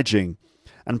micromanaging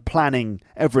and planning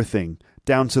everything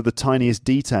down to the tiniest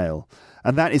detail.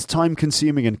 And that is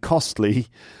time-consuming and costly.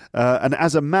 And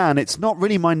as a man, it's not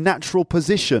really my natural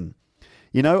position.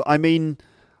 You know, I mean,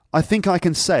 I think I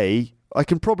can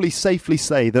probably safely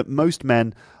say that most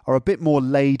men are a bit more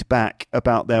laid back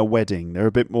about their wedding. They're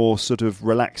a bit more sort of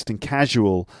relaxed and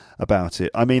casual about it.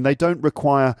 I mean, they don't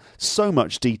require so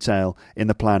much detail in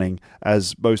the planning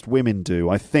as most women do,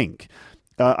 I think.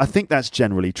 I think that's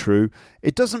generally true.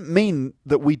 It doesn't mean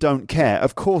that we don't care.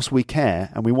 Of course we care,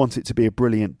 and we want it to be a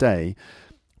brilliant day.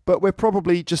 But we're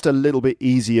probably just a little bit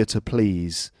easier to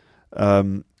please.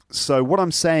 So what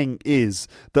I'm saying is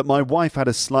that my wife had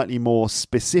a slightly more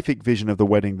specific vision of the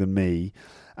wedding than me,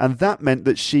 and that meant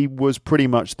that she was pretty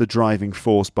much the driving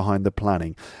force behind the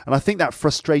planning. And I think that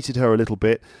frustrated her a little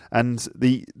bit, and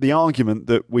the argument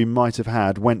that we might have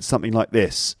had went something like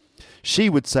this. She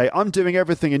would say, I'm doing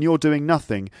everything and you're doing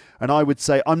nothing. And I would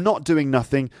say, I'm not doing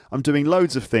nothing. I'm doing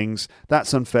loads of things.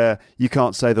 That's unfair. You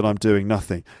can't say that I'm doing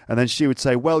nothing. And then she would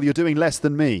say, well, you're doing less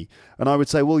than me. And I would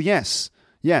say, well, yes,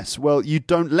 well, you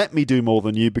don't let me do more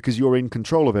than you because you're in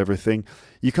control of everything.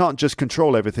 You can't just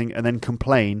control everything and then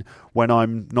complain when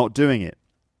I'm not doing it.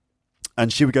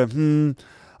 And she would go,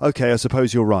 okay, I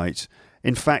suppose you're right.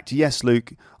 In fact, yes,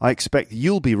 Luke, I expect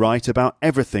you'll be right about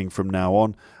everything from now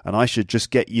on, and I should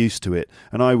just get used to it.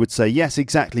 And I would say, yes,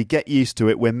 exactly, get used to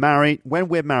it. We're married. When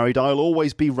we're married, I'll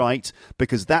always be right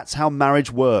because that's how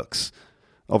marriage works.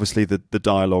 Obviously, the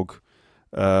dialogue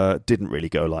didn't really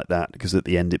go like that because at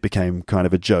the end it became kind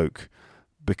of a joke.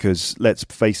 Because let's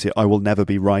face it, I will never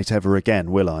be right ever again,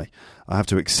 will I? I have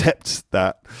to accept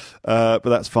that, but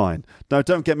that's fine. No,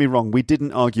 don't get me wrong. We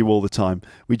didn't argue all the time.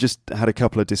 We just had a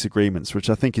couple of disagreements, which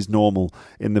I think is normal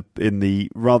in the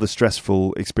rather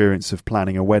stressful experience of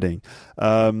planning a wedding.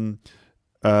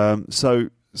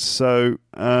 So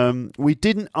we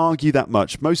didn't argue that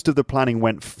much. Most of the planning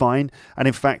went fine. And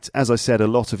in fact, as I said, a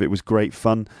lot of it was great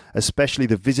fun, especially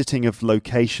the visiting of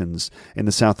locations in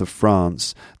the south of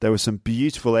France. There were some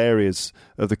beautiful areas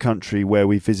of the country where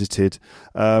we visited.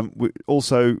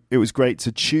 Also, it was great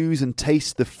to choose and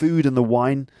taste the food and the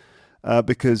wine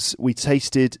because we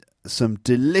tasted some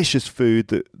delicious food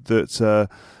that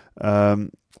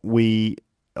we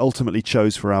ultimately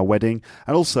chose for our wedding,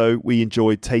 and also we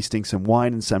enjoyed tasting some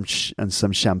wine and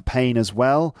some champagne as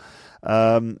well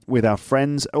with our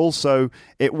friends. Also,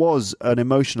 it was an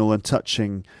emotional and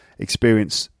touching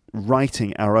experience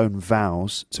writing our own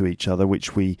vows to each other,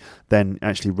 which we then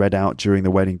actually read out during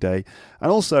the wedding day. And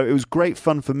also, it was great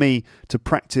fun for me to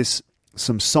practice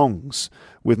some songs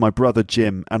with my brother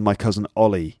Jim and my cousin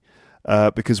Ollie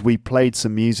because we played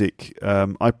some music.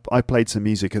 I played some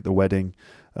music at the wedding.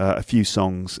 A few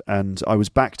songs, and I was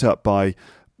backed up by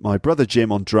my brother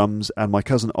Jim on drums and my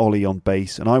cousin Ollie on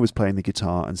bass, and I was playing the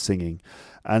guitar and singing.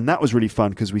 And that was really fun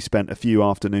because we spent a few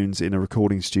afternoons in a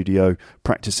recording studio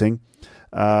practicing.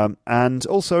 And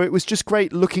also it was just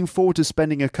great looking forward to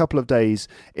spending a couple of days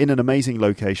in an amazing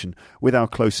location with our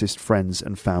closest friends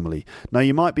and family. Now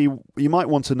you might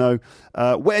want to know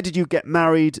where did you get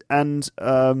married, and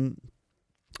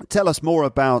tell us more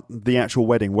about the actual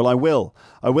wedding. Well, I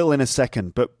will in a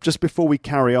second. But just before we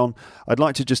carry on, I'd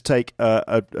like to just take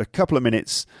a couple of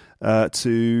minutes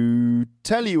to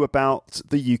tell you about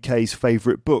the UK's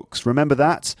favourite books. Remember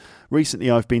that? Recently,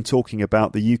 I've been talking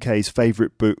about the UK's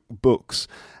favourite books.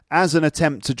 as an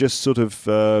attempt to just sort of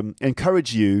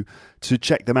encourage you to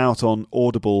check them out on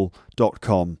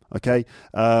audible.com, okay?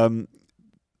 I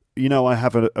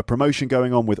have a promotion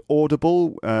going on with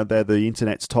Audible. They're the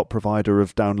internet's top provider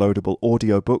of downloadable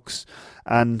audiobooks.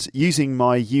 And using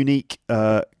my unique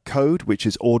code, which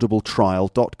is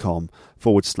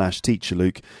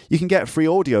audibletrial.com/TeacherLuke, you can get a free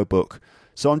audiobook.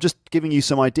 So I'm just giving you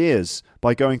some ideas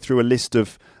by going through a list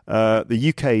of the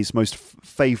UK's most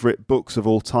favourite books of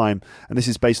all time. And this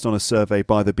is based on a survey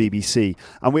by the BBC.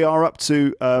 And we are up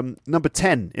to number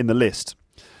 10 in the list.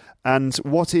 And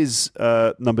what is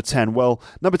number 10? Well,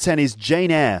 number 10 is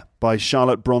Jane Eyre by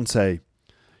Charlotte Bronte.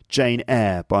 Jane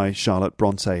Eyre by Charlotte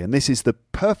Bronte. And this is the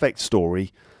perfect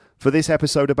story for this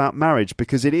episode about marriage,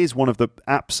 because it is one of the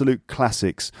absolute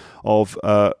classics of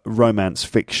romance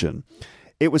fiction.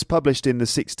 It was published on the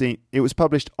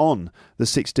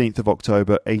 16th of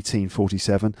October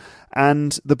 1847,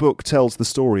 and the book tells the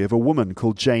story of a woman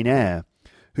called Jane Eyre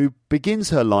who begins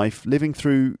her life living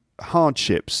through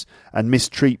hardships and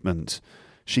mistreatment.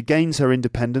 She gains her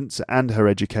independence and her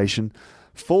education,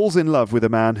 falls in love with a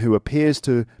man who appears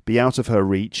to be out of her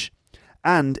reach,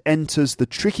 and enters the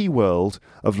tricky world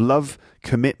of love,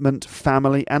 commitment,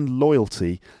 family and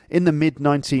loyalty in the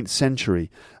mid-19th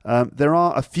century. There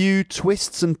are a few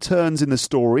twists and turns in the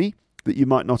story that you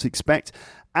might not expect,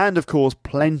 and of course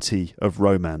plenty of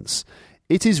romance.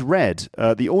 It is read,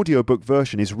 the audiobook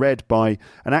version is read by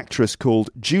an actress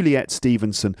called Juliet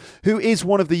Stevenson, who is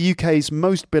one of the UK's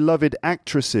most beloved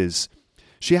actresses.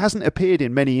 She hasn't appeared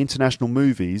in many international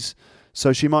movies,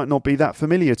 so she might not be that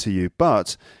familiar to you,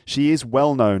 but she is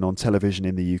well known on television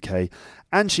in the UK,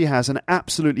 and she has an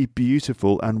absolutely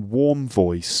beautiful and warm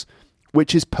voice,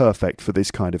 which is perfect for this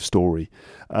kind of story.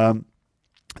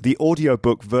 The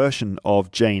audiobook version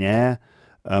of Jane Eyre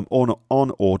on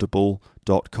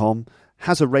audible.com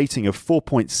has a rating of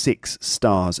 4.6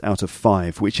 stars out of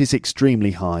 5, which is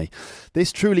extremely high.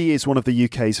 This truly is one of the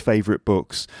UK's favourite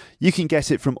books. You can get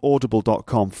it from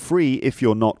audible.com free if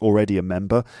you're not already a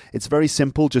member. It's very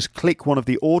simple. Just click one of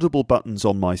the Audible buttons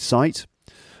on my site.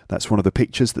 That's one of the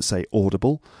pictures that say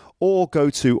Audible. Or go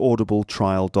to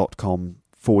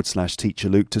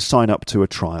audibletrial.com/TeacherLuke to sign up to a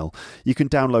trial. You can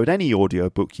download any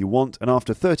audiobook you want, and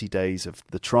after 30 days of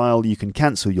the trial, you can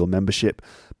cancel your membership,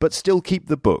 but still keep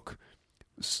the book.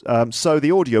 So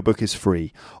the audiobook is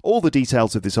free. All the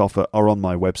details of this offer are on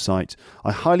my website.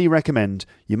 I highly recommend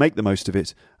you make the most of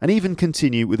it and even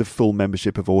continue with a full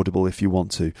membership of Audible if you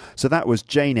want to. So that was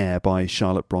Jane Eyre by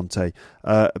Charlotte Bronte.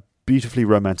 A beautifully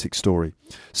romantic story.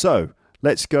 So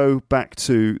let's go back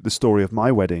to the story of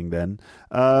my wedding then.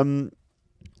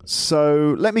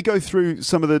 So let me go through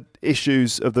some of the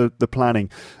issues of the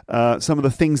planning, some of the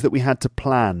things that we had to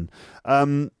plan.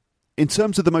 In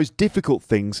terms of the most difficult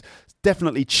things,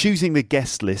 definitely choosing the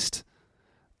guest list,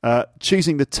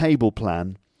 choosing the table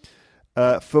plan,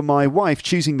 for my wife,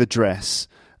 choosing the dress,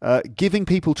 giving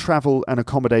people travel and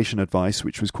accommodation advice,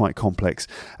 which was quite complex,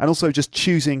 and also just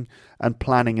choosing and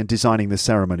planning and designing the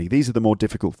ceremony. These are the more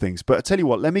difficult things. But I tell you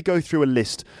what, let me go through a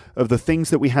list of the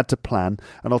things that we had to plan,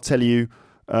 and I'll tell you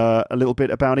a little bit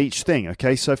about each thing.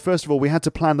 Okay, so first of all, we had to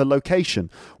plan the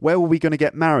location. Where were we going to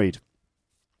get married?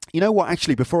 You know what?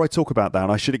 Actually, before I talk about that,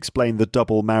 I should explain the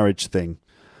double marriage thing.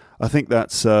 I think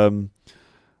that's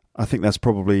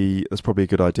probably a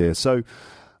good idea. So,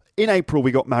 in April,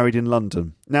 we got married in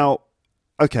London. Now,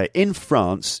 okay, in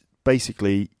France,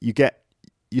 basically, you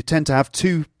tend to have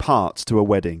two parts to a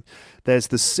wedding. There's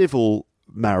the civil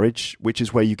marriage, which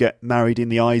is where you get married in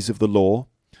the eyes of the law,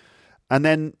 and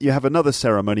then you have another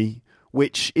ceremony,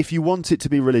 which, if you want it to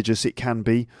be religious, it can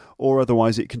be, or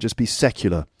otherwise it can just be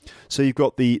secular. So you've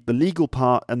got the legal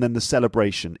part and then the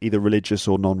celebration, either religious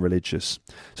or non-religious.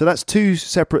 So that's two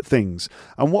separate things.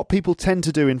 And what people tend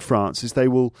to do in France is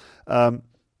they'll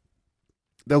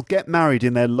get married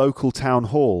in their local town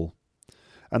hall,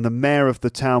 and the mayor of the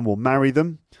town will marry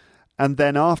them. And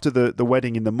then after the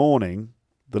wedding in the morning,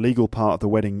 the legal part of the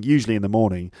wedding, usually in the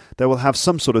morning, they will have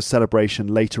some sort of celebration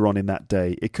later on in that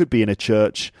day. It could be in a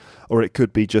church, or it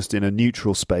could be just in a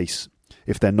neutral space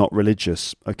if they're not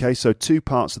religious. Okay, so two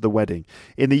parts of the wedding.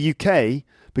 In the UK,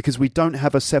 because we don't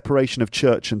have a separation of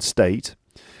church and state,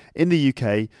 in the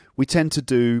UK, we tend to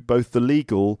do both the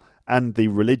legal and the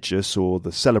religious, or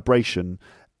the celebration,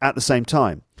 at the same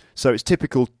time. So it's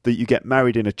typical that you get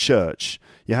married in a church,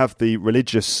 you have the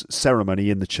religious ceremony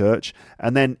in the church,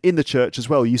 and then in the church as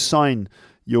well, you sign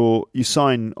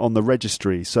on the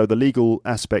registry. So the legal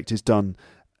aspect is done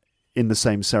in the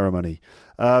same ceremony.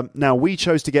 Now, we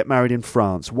chose to get married in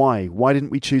France. Why? Why didn't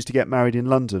we choose to get married in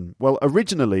London? Well,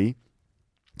 originally,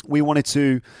 we wanted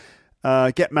to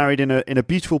get married in a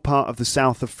beautiful part of the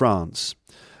south of France.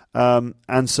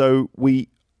 And so we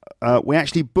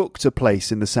actually booked a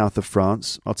place in the south of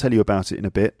France. I'll tell you about it in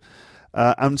a bit.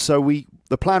 And so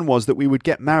the plan was that we would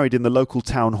get married in the local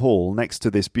town hall next to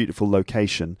this beautiful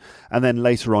location, and then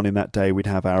later on in that day we'd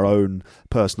have our own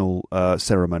personal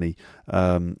ceremony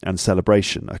and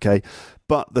celebration. Okay,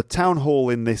 but the town hall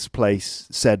in this place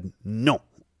said no.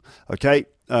 Okay,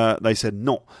 they said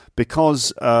no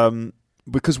because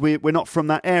we're not from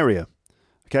that area.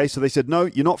 Okay, so they said no,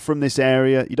 you're not from this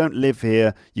area, you don't live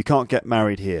here, you can't get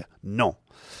married here. No.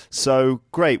 So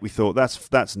great, we thought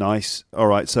that's nice. All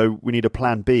right, so we need a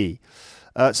plan B.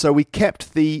 So we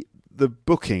kept the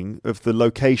booking of the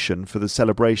location for the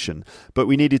celebration, but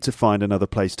we needed to find another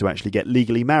place to actually get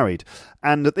legally married.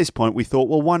 And at this point we thought,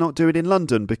 well, why not do it in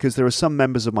London? Because there are some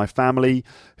members of my family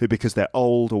who, because they're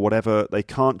old or whatever, they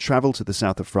can't travel to the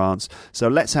south of France. So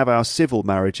let's have our civil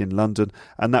marriage in London,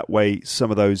 and that way some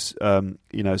of those, some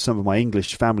of my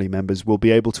English family members will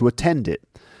be able to attend it,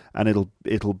 and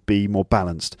it'll be more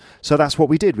balanced. So that's what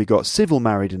we did. We got civil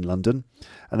married in London,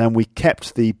 and then we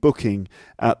kept the booking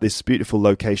at this beautiful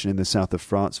location in the south of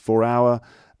France for our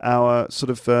sort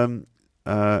of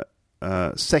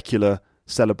secular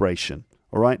celebration.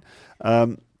 All right.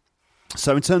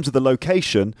 So in terms of the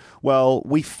location, well,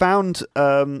 we found.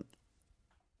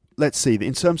 Let's see.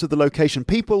 In terms of the location,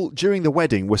 people during the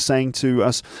wedding were saying to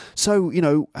us, "So,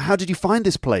 how did you find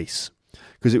this place?"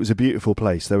 Because it was a beautiful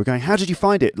place. They were going, how did you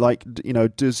find it? Like,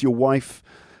 does your wife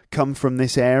come from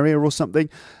this area or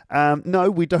something? No,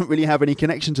 we don't really have any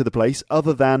connection to the place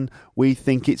other than we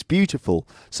think it's beautiful.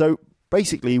 So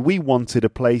basically, we wanted a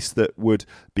place that would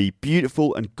be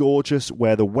beautiful and gorgeous,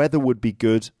 where the weather would be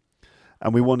good,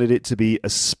 and we wanted it to be a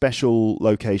special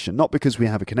location, not because we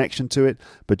have a connection to it,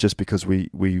 but just because we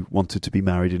wanted to be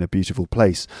married in a beautiful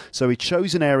place. So we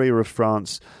chose an area of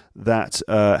France that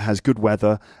has good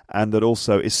weather and that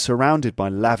also is surrounded by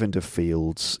lavender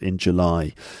fields in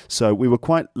July. So we were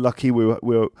quite lucky. We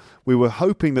were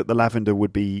hoping that the lavender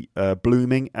would be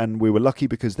blooming, and we were lucky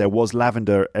because there was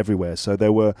lavender everywhere. So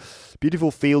there were beautiful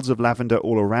fields of lavender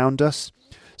all around us.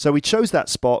 So we chose that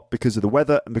spot because of the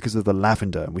weather and because of the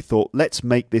lavender. And we thought, let's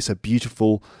make this a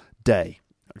beautiful day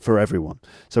for everyone.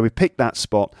 So we picked that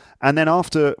spot. And then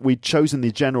after we'd chosen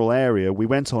the general area, we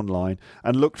went online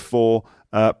and looked for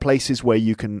places where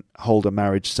you can hold a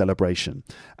marriage celebration.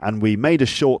 And we made a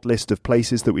short list of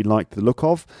places that we liked the look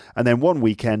of. And then one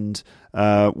weekend,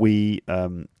 we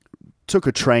took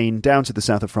a train down to the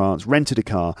south of France, rented a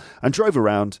car, and drove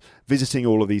around visiting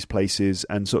all of these places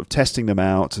and sort of testing them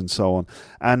out and so on.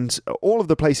 And all of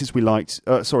the places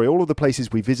all of the places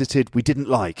we visited, we didn't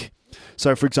like.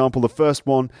 So, for example, the first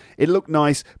one, it looked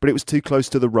nice, but it was too close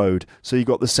to the road, so you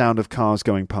got the sound of cars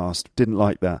going past. Didn't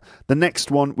like that. The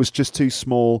next one was just too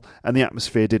small, and the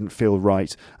atmosphere didn't feel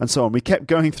right, and so on. We kept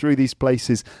going through these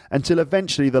places until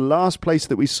eventually the last place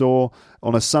that we saw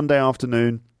on a Sunday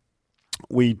afternoon,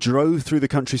 we drove through the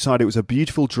countryside. It was a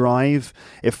beautiful drive.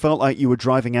 It felt like you were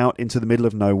driving out into the middle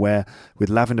of nowhere with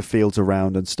lavender fields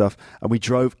around and stuff. And we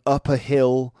drove up a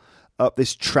hill, up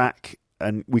this track,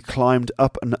 and we climbed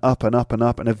up and up and up and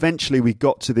up. And eventually we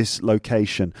got to this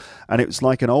location. And it was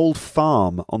like an old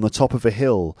farm on the top of a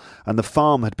hill. And the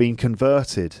farm had been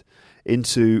converted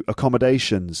into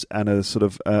accommodations and a sort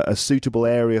of a suitable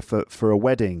area for a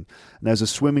wedding. And there's a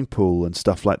swimming pool and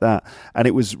stuff like that. And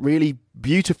it was really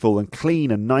beautiful and clean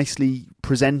and nicely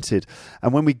presented.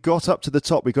 And when we got up to the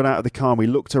top, we got out of the car and we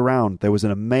looked around. There was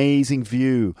an amazing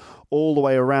view all the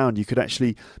way around. You could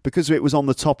actually, because it was on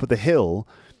the top of the hill,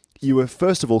 you were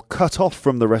first of all cut off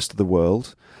from the rest of the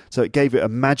world. So it gave it a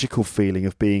magical feeling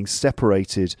of being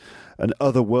separated and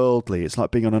otherworldly. It's like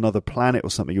being on another planet or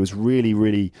something. It was really,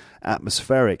 really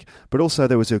atmospheric. But also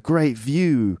there was a great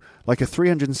view, like a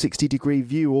 360-degree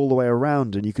view all the way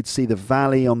around. And you could see the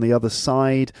valley on the other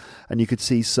side. And you could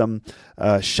see some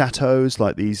chateaus,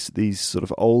 like these sort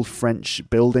of old French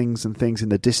buildings and things in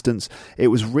the distance. It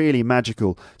was really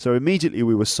magical. So immediately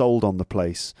we were sold on the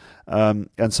place. And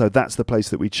so that's the place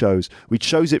that we chose. We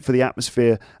chose it for the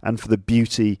atmosphere and for the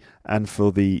beauty and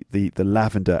for the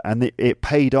lavender. And it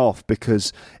paid off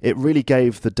because it really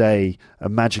gave the day a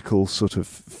magical sort of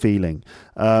feeling.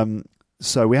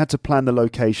 So we had to plan the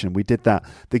location. We did that.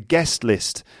 The guest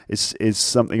list is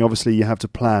something obviously you have to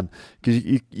plan because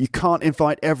you can't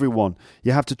invite everyone.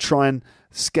 You have to try and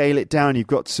scale it down. You've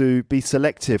got to be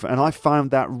selective. And I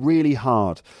found that really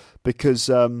hard because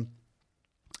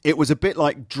it was a bit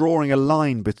like drawing a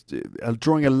line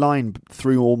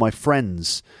through all my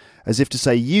friends, as if to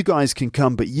say, you guys can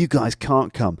come, but you guys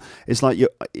can't come. It's like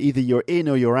you're in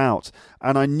or you're out.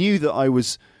 And I knew that I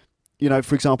was,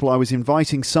 for example, I was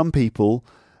inviting some people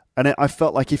And I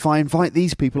felt like if I invite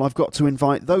these people, I've got to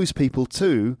invite those people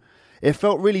too. It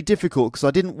felt really difficult because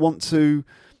I didn't want to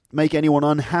make anyone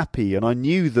unhappy, and I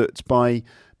knew that by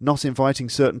not inviting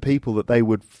certain people that they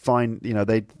would find,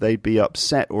 they'd be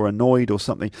upset or annoyed or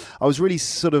something. I was really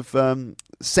sort of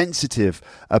sensitive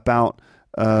about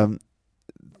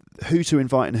who to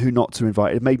invite and who not to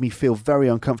invite. It made me feel very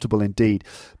uncomfortable indeed.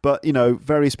 But,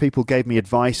 various people gave me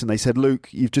advice and they said, Luke,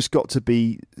 you've just got to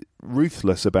be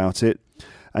ruthless about it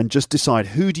and just decide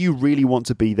who do you really want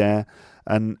to be there.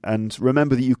 And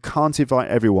remember that you can't invite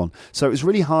everyone. So it was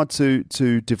really hard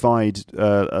to divide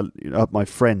up my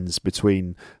friends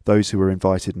between those who were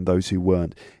invited and those who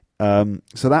weren't.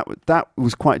 So that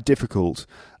was quite difficult.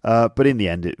 But in the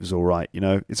end, it was all right.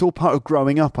 It's all part of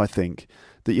growing up, I think,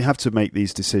 that you have to make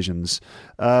these decisions.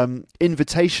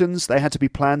 Invitations, they had to be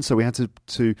planned. So we had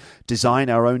to design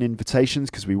our own invitations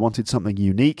because we wanted something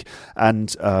unique.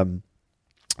 And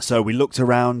so we looked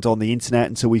around on the internet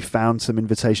until we found some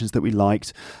invitations that we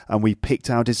liked, and we picked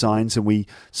our designs and we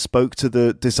spoke to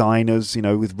the designers,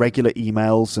 with regular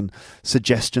emails and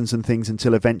suggestions and things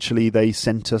until eventually they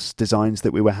sent us designs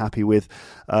that we were happy with.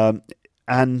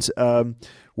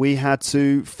 We had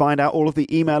to find out all of the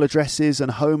email addresses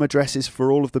and home addresses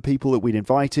for all of the people that we'd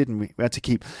invited, and we had to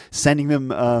keep sending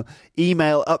them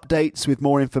email updates with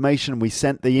more information. We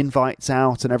sent the invites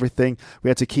out and everything. We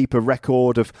had to keep a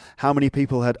record of how many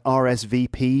people had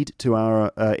RSVP'd to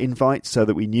our invites so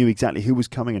that we knew exactly who was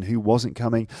coming and who wasn't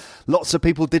coming. Lots of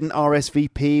people didn't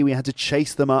RSVP. We had to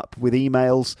chase them up with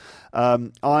emails.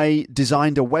 I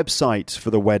designed a website for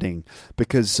the wedding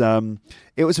because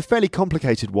it was a fairly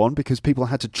complicated one because people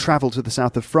had to travel to the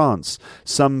south of France.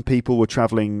 Some people were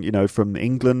traveling, from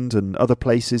England and other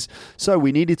places. So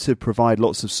we needed to provide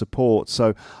lots of support.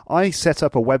 So I set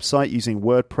up a website using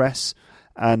WordPress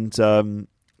and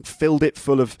filled it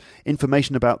full of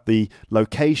information about the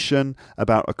location,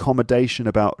 about accommodation,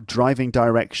 about driving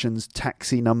directions,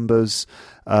 taxi numbers,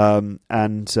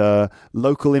 and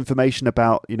local information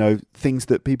about, things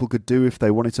that people could do if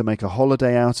they wanted to make a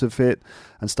holiday out of it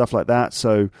and stuff like that.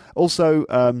 So also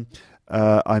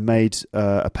I made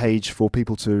a page for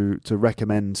people to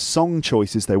recommend song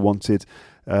choices they wanted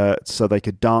so they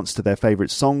could dance to their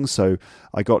favourite songs. So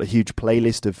I got a huge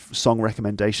playlist of song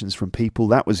recommendations from people.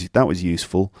 That was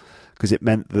useful because it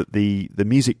meant that the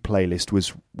music playlist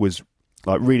was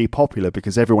like really popular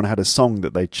because everyone had a song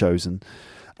that they'd chosen.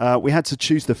 We had to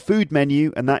choose the food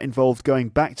menu, and that involved going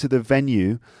back to the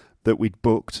venue that we'd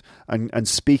booked and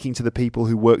speaking to the people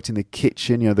who worked in the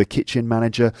kitchen, the kitchen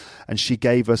manager, and she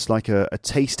gave us like a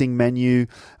tasting menu,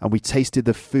 and we tasted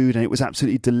the food and it was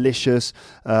absolutely delicious.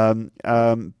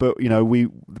 But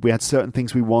we had certain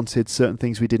things we wanted, certain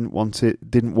things we didn't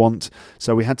want.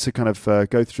 So we had to kind of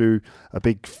go through a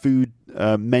big food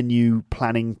menu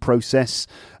planning process.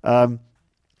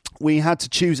 We had to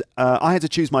choose. I had to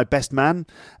choose my best man,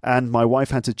 and my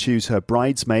wife had to choose her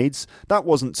bridesmaids. That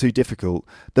wasn't too difficult.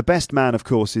 The best man, of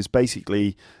course, is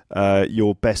basically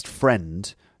your best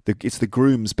friend. It's the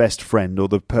groom's best friend, or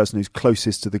the person who's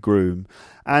closest to the groom.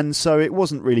 And so it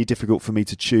wasn't really difficult for me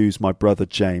to choose my brother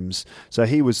James. So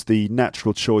he was the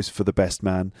natural choice for the best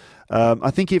man.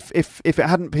 I think if it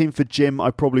hadn't been for Jim,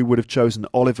 I probably would have chosen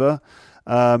Oliver.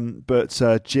 But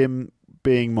Jim,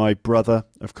 being my brother,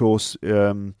 of course,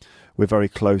 we're very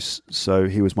close, so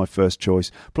he was my first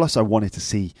choice. Plus, I wanted to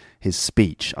see his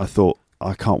speech. I thought,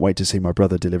 I can't wait to see my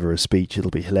brother deliver a speech. It'll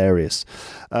be hilarious.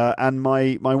 And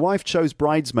my wife chose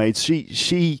bridesmaids.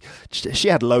 She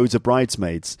had loads of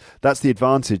bridesmaids. That's the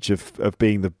advantage of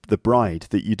being the bride,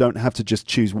 that you don't have to just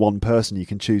choose one person. You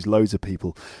can choose loads of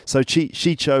people. So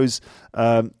she chose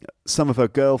some of her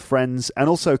girlfriends and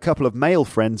also a couple of male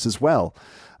friends as well.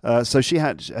 So she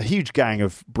had a huge gang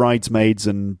of bridesmaids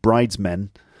and bridesmen.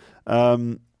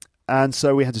 And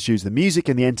so we had to choose the music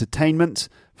and the entertainment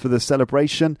for the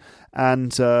celebration.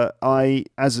 And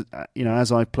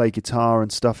as I play guitar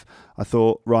and stuff, I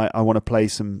thought, right, I want to play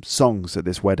some songs at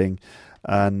this wedding.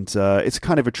 And it's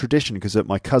kind of a tradition because at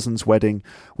my cousin's wedding,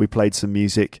 we played some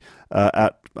music.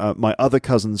 At my other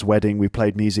cousin's wedding, we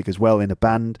played music as well in a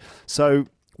band. So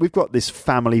we've got this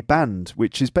family band,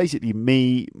 which is basically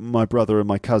me, my brother, and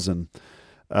my cousin.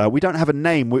 We don't have a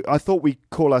name. I thought we'd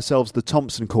call ourselves the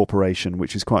Thompson Corporation,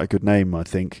 which is quite a good name, I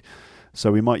think. So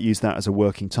we might use that as a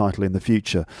working title in the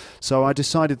future. So I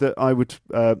decided that I would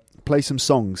play some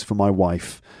songs for my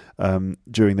wife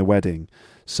during the wedding.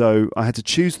 So I had to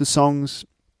choose the songs,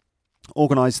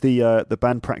 organise the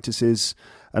band practices,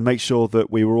 and make sure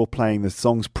that we were all playing the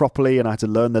songs properly. And I had to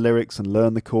learn the lyrics and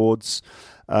learn the chords.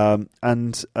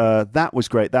 And that was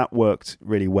great. That worked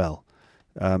really well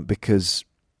because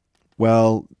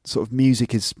well, sort of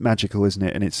music is magical, isn't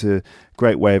it? And it's a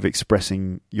great way of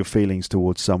expressing your feelings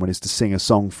towards someone is to sing a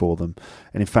song for them.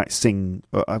 And in fact,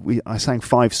 I sang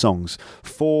 5 songs.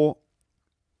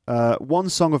 1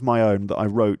 song of my own that I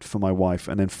wrote for my wife,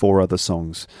 and then 4 other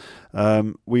songs.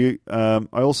 I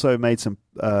also made some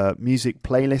music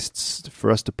playlists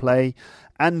for us to play,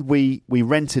 and we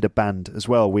rented a band as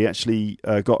well. We actually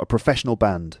got a professional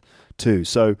band too.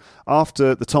 So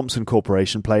after the Thompson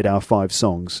Corporation played our 5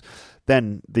 songs,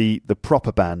 then the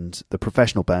proper band, the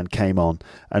professional band, came on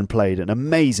and played an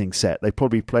amazing set. They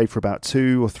probably played for about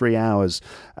 2 or 3 hours,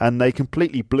 and they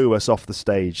completely blew us off the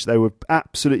stage. They were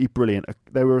absolutely brilliant.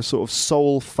 They were a sort of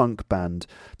soul funk band,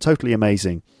 totally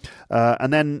amazing.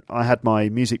 And then I had my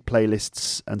music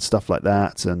playlists and stuff like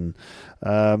that. And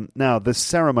now the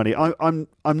ceremony, I'm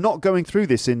not going through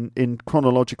this in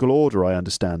chronological order, I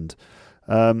understand.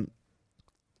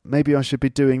 Maybe I should be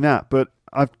doing that, but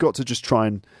I've got to just try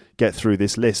and get through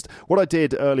this list. What I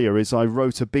did earlier is I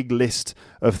wrote a big list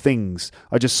of things.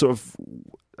 I just sort of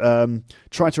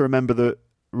tried to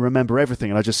remember everything,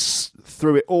 and I just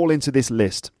threw it all into this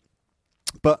list.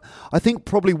 But I think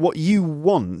probably what you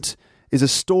want is a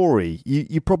story.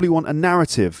 You probably want a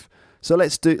narrative. So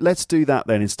let's do that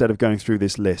then instead of going through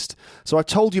this list. So I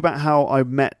told you about how I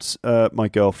met my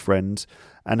girlfriend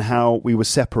and how we were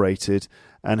separated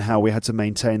and how we had to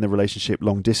maintain the relationship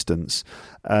long distance.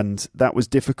 And that was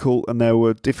difficult, and there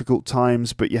were difficult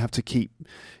times, but you have to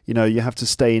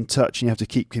stay in touch, and you have to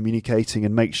keep communicating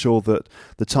and make sure that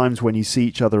the times when you see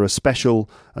each other are special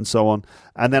and so on.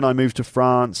 And then I moved to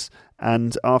France,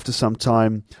 and after some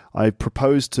time I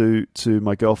proposed to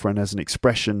my girlfriend as an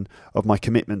expression of my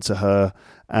commitment to her,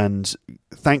 and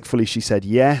thankfully she said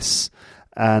yes.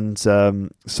 And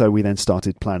so we then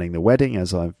started planning the wedding,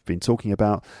 as I've been talking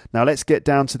about. Now let's get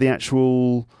down to the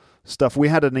actual stuff. We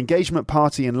had an engagement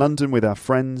party in London with our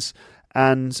friends,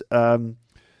 and then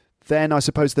I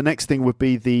suppose the next thing would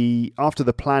be after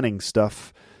the planning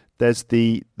stuff, there's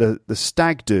the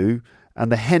stag do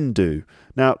and the hen do.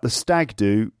 Now the stag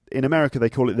do, in America they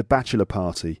call it the bachelor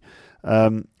party,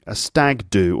 a stag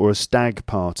do or a stag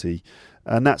party,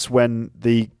 and that's when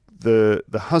the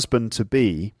husband to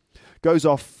be goes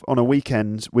off on a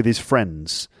weekend with his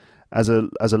friends as a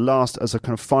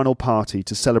kind of final party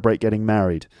to celebrate getting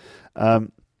married.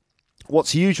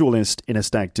 What's usual in a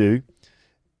stag do?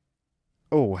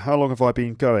 Oh, how long have I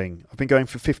been going? I've been going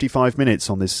for 55 minutes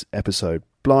on this episode.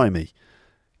 Blimey.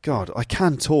 God, I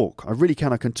can talk. I really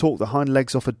can. I can talk the hind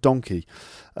legs off a donkey.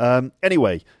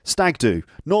 Anyway, stag do.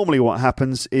 Normally what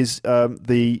happens is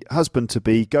the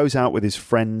husband-to-be goes out with his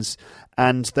friends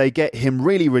and they get him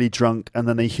really, really drunk, and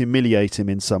then they humiliate him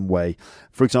in some way.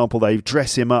 For example, they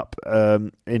dress him up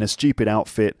in a stupid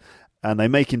outfit and they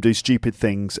make him do stupid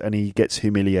things, and he gets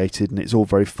humiliated, and it's all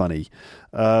very funny.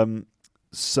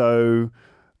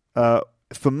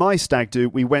 For my stag do,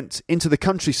 we went into the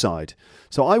countryside.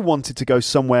 So I wanted to go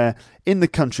somewhere in the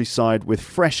countryside with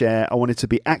fresh air. I wanted to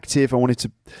be active. I wanted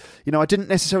to, I didn't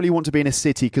necessarily want to be in a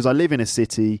city because I live in a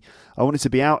city. I wanted to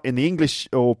be out in the English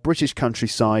or British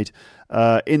countryside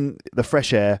in the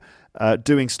fresh air,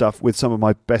 doing stuff with some of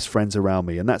my best friends around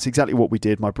me. And that's exactly what we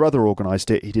did. My brother organised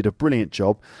it. He did a brilliant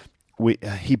job.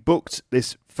 He booked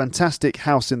this fantastic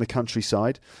house in the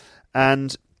countryside,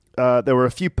 and there were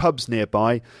a few pubs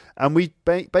nearby, and we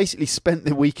basically spent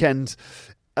the weekend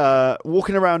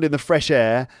walking around in the fresh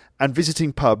air and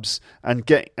visiting pubs and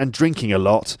drinking a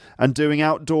lot and doing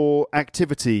outdoor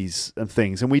activities and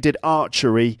things. And we did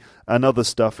archery and other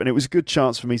stuff, and it was a good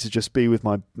chance for me to just be with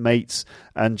my mates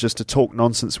and just to talk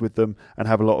nonsense with them and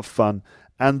have a lot of fun.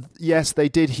 And yes, they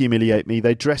did humiliate me.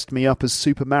 They dressed me up as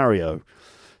Super Mario.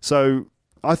 So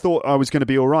I thought I was going to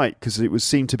be all right because it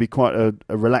seemed to be quite a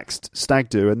relaxed stag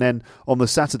do. And then on the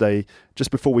Saturday,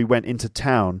 just before we went into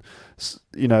town,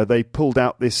 they pulled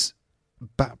out this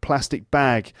plastic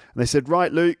bag and they said,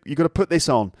 "Right, Luke, you've got to put this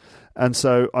on." And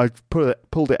so I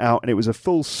pulled it out, and it was a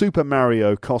full Super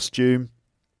Mario costume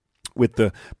with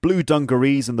the blue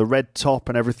dungarees and the red top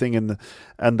and everything, and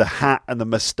the hat and the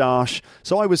moustache.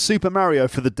 So I was Super Mario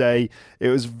for the day. It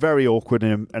was very awkward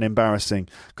and embarrassing,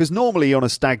 because normally on a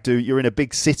stag do you're in a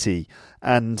big city,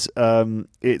 and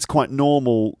it's quite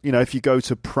normal, if you go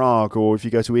to Prague or if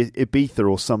you go to Ibiza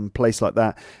or some place like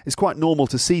that, it's quite normal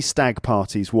to see stag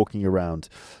parties walking around.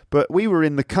 But we were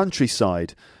in the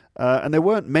countryside, and there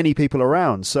weren't many people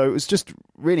around, so it was just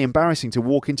really embarrassing to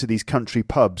walk into these country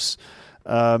pubs.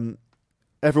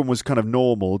 Everyone was kind of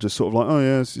normal, just sort of like, "Oh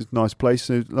yeah, this is a nice place,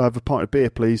 I'll have a pint of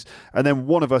beer, please." And then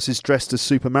one of us is dressed as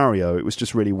Super Mario. It was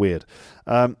just really weird.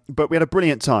 But we had a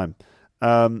brilliant time.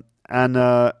 And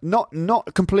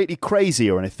not completely crazy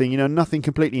or anything, nothing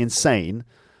completely insane.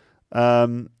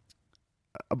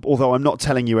 Although I'm not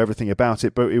telling you everything about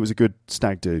it, but it was a good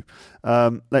stag do.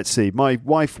 Let's see. My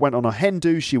wife went on a hen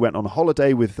do. She went on a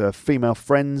holiday with female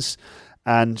friends,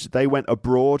 and they went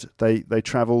abroad. They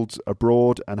travelled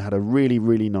abroad and had a really,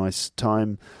 really nice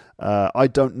time. I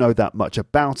don't know that much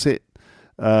about it.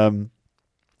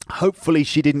 Hopefully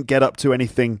she didn't get up to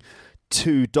anything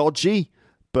too dodgy,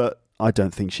 but I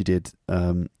don't think she did,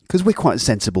 because we're quite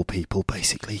sensible people,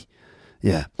 basically.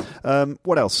 Yeah.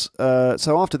 What else?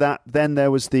 So after that, then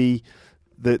there was the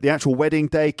actual wedding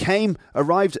day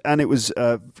arrived, and it was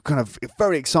kind of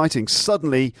very exciting.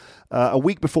 Suddenly, a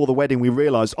week before the wedding, we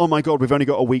realised, oh my God, we've only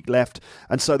got a week left.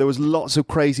 And so there was lots of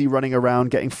crazy running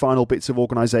around, getting final bits of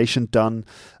organisation done,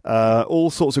 all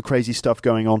sorts of crazy stuff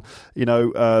going on. You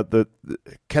know, the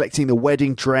collecting the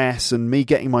wedding dress and me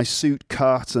getting my suit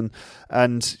cut and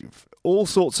all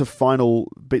sorts of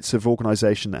final bits of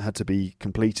organisation that had to be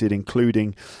completed,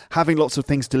 including having lots of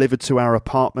things delivered to our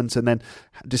apartment and then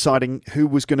deciding who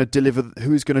was going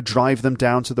to drive them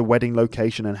down to the wedding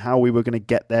location and how we were going to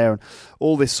get there and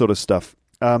all this sort of stuff.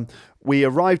 We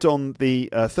arrived on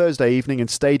the Thursday evening and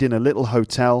stayed in a little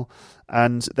hotel.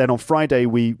 And then on Friday,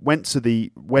 we went to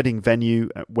the wedding venue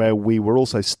where we were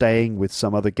also staying with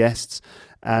some other guests.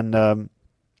 And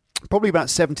probably about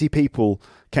 70 people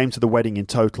came to the wedding in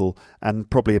total, and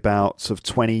probably about sort of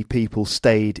 20 people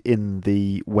stayed in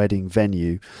the wedding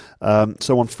venue.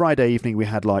 So on Friday evening, we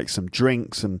had like some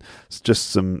drinks and just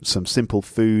some simple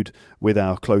food with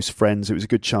our close friends. It was a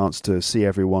good chance to see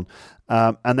everyone.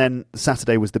 And then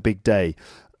Saturday was the big day.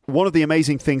 One of the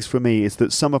amazing things for me is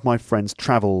that some of my friends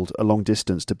travelled a long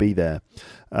distance to be there.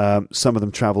 Some of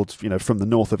them travelled, from the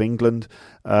north of England.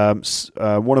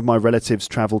 One of my relatives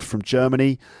travelled from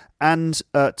Germany, and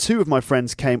two of my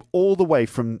friends came all the way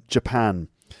from Japan.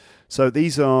 So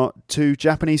these are two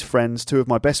Japanese friends, two of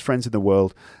my best friends in the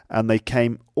world, and they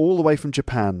came all the way from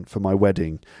Japan for my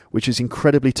wedding, which is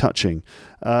incredibly touching.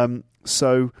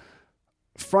 So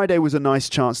Friday was a nice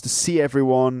chance to see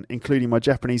everyone, including my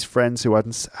Japanese friends who I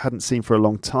hadn't seen for a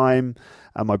long time.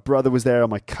 And my brother was there, and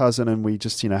my cousin, and we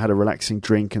just, had a relaxing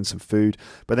drink and some food.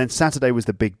 But then Saturday was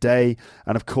the big day,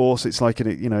 and of course, it's like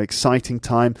an exciting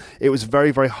time. It was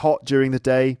very, very hot during the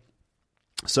day,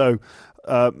 so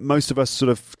most of us sort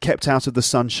of kept out of the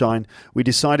sunshine. We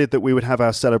decided that we would have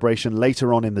our celebration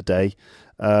later on in the day,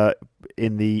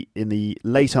 in the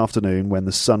late afternoon when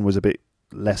the sun was a bit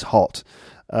less hot.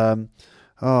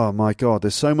 Oh my God,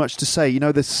 there's so much to say.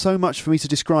 There's so much for me to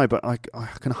describe, but I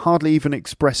can hardly even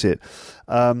express it.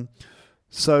 Okay,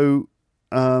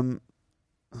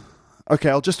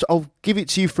 I'll give it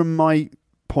to you from my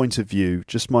point of view,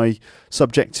 just my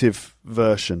subjective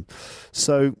version.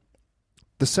 So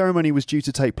the ceremony was due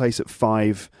to take place at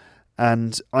 5,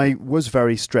 and I was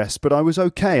very stressed, but I was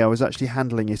okay. I was actually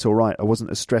handling it all right. I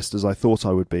wasn't as stressed as I thought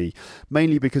I would be,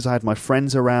 mainly because I had my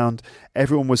friends around.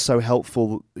 Everyone was so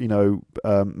helpful,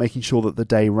 making sure that the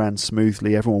day ran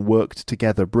smoothly. Everyone worked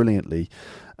together brilliantly.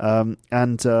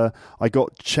 And I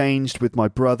got changed with my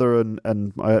brother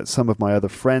and some of my other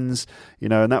friends,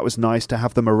 and that was nice to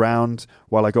have them around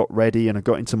while I got ready, and I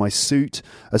got into my suit,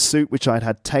 a suit which I'd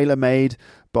had tailor-made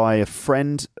by a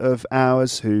friend of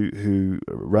ours who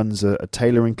runs a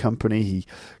tailoring company. He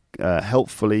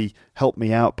helpfully helped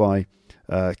me out by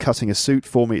cutting a suit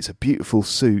for me. It's a beautiful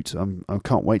suit. I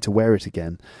can't wait to wear it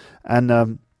again. And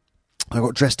I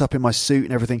got dressed up in my suit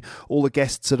and everything. All the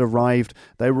guests had arrived.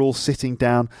 They were all sitting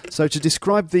down. So to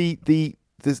describe the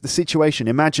situation,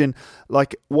 imagine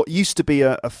like what used to be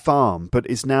a farm, but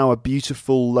is now a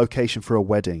beautiful location for a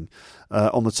wedding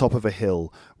on the top of a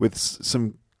hill with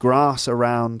some grass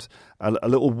around, a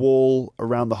little wall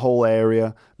around the whole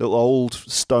area, little old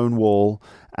stone wall,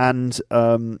 and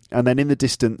then in the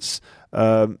distance,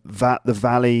 the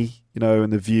valley,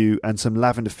 and the view, and some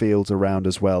lavender fields around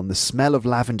as well, and the smell of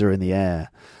lavender in the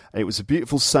air. It was a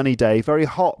beautiful sunny day, very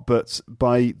hot, but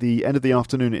by the end of the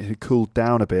afternoon it had cooled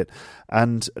down a bit,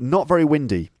 and not very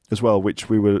windy as well, which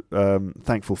we were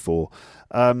thankful for.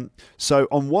 So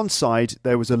on one side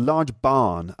there was a large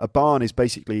barn. A barn is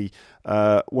basically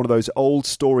one of those old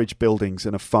storage buildings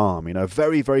in a farm, a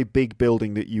very, very big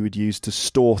building that you would use to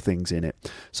store things in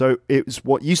it. So it was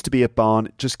what used to be a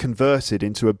barn, just converted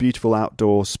into a beautiful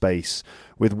outdoor space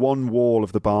with one wall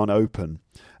of the barn open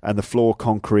and the floor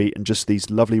concrete and just these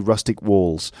lovely rustic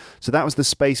walls. So that was the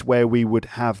space where we would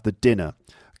have the dinner.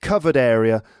 Covered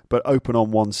area, but open on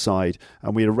one side.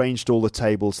 And we arranged all the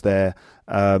tables there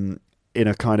in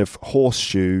a kind of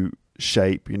horseshoe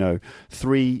shape,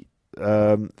 three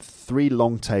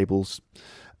long tables.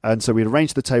 And so we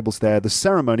arranged the tables there. The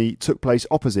ceremony took place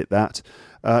opposite that,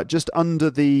 just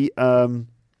under the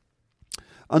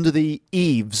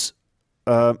eaves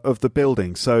of the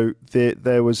building. So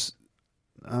there was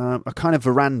a kind of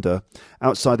veranda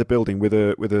outside the building with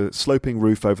a sloping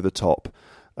roof over the top.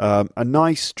 A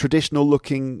nice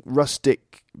traditional-looking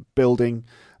rustic building,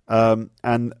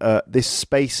 and this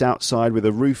space outside with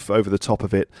a roof over the top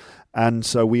of it. And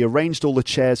so we arranged all the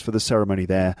chairs for the ceremony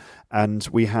there, and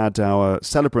we had our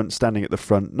celebrant standing at the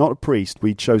front, not a priest,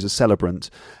 we chose a celebrant,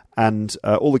 and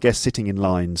all the guests sitting in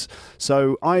lines.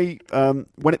 So I,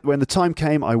 when the time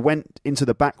came, I went into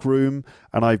the back room,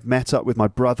 and I met up with my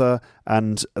brother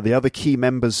and the other key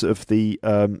members of the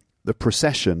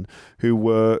procession who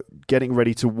were getting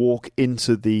ready to walk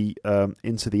into the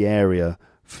area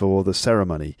for the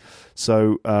ceremony.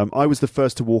 So I was the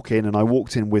first to walk in, and I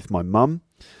walked in with my mum.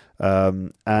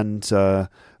 And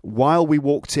while we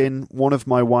walked in, one of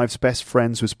my wife's best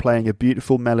friends was playing a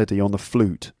beautiful melody on the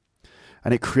flute.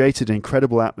 And it created an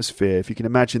incredible atmosphere. If you can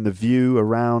imagine the view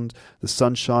around, the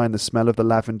sunshine, the smell of the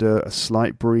lavender, a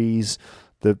slight breeze,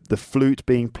 the flute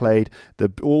being played,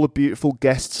 all the beautiful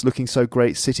guests looking so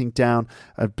great, sitting down,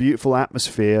 a beautiful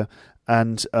atmosphere.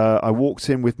 And I walked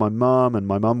in with my mum, and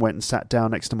my mum went and sat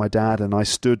down next to my dad, and I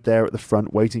stood there at the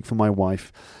front waiting for my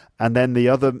wife. And then the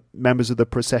other members of the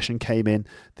procession came in,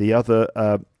 the other,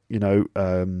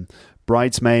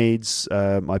 bridesmaids,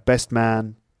 my best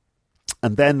man.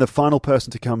 And then the final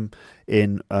person to come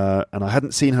in, and I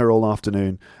hadn't seen her all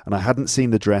afternoon, and I hadn't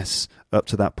seen the dress up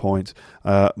to that point.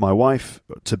 My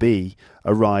wife-to-be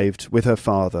arrived with her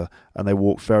father, and they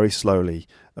walked very slowly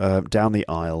down the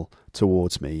aisle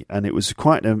towards me. And it was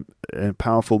quite a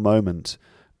powerful moment,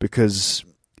 because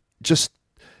just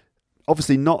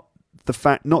obviously not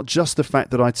just the fact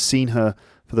that I'd seen her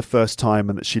for the first time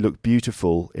and that she looked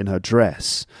beautiful in her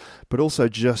dress, but also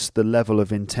just the level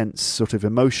of intense sort of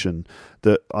emotion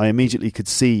that I immediately could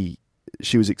see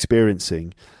she was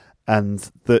experiencing,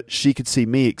 and that she could see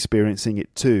me experiencing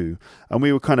it too. And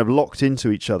we were kind of locked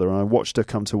into each other, and I watched her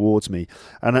come towards me.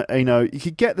 And, you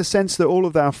could get the sense that all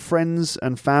of our friends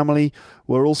and family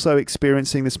were also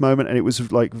experiencing this moment, and it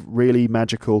was like really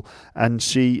magical. And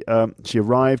she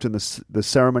arrived, and the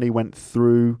ceremony went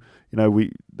through.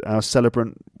 Our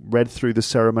celebrant read through the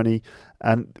ceremony,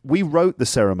 and we wrote the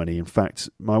ceremony. In fact,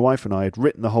 my wife and I had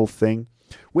written the whole thing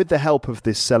with the help of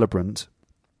this celebrant.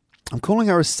 I'm calling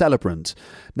her a celebrant.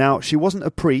 Now, she wasn't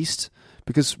a priest,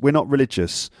 because we're not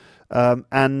religious.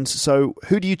 And so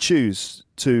who do you choose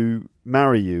to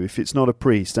marry you if it's not a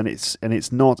priest, and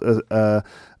it's not a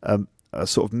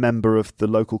sort of member of the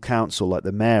local council like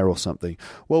the mayor or something?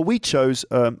 Well, we chose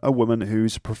a woman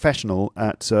who's a professional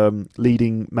at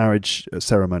leading marriage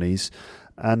ceremonies.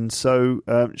 And so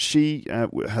she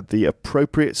had the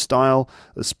appropriate style,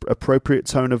 appropriate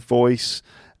tone of voice,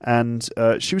 and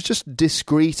she was just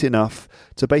discreet enough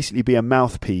to basically be a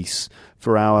mouthpiece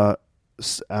for our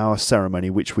ceremony,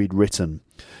 which we'd written.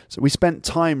 So we spent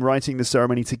time writing the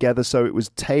ceremony together, so it was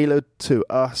tailored to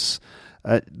us.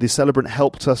 The celebrant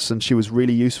helped us, and she was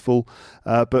really useful.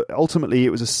 But ultimately,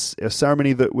 it was a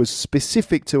ceremony that was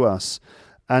specific to us,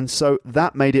 and so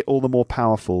that made it all the more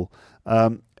powerful.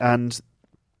 And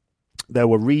there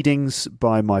were readings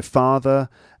by my father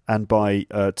and by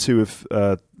two of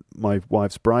my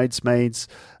wife's bridesmaids,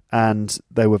 and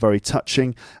they were very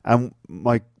touching. And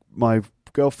my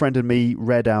girlfriend and me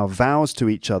read our vows to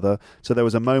each other. So there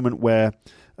was a moment where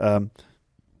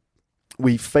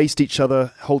we faced each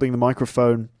other holding the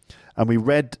microphone, and we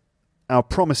read our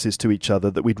promises to each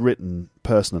other that we'd written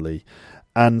personally.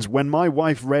 And when my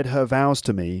wife read her vows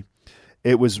to me,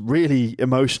 it was really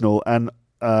emotional, and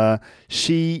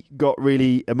she got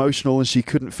really emotional, and she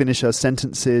couldn't finish her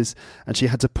sentences, and she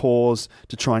had to pause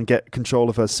to try and get control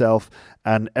of herself.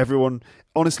 And everyone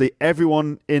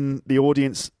in the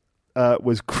audience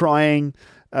was crying,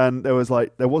 and there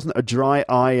wasn't a dry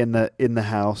eye in the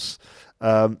house.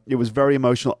 It was very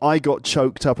emotional. I got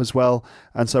choked up as well,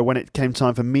 and so when it came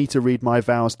time for me to read my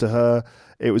vows to her,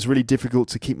 it was really difficult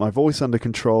to keep my voice under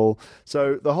control.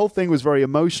 So the whole thing was very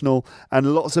emotional,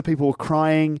 and lots of people were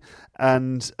crying,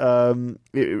 and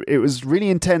it was really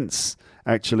intense,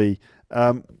 actually.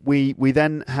 We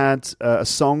then had a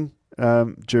song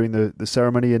during the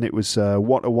ceremony, and it was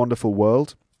What a Wonderful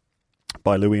World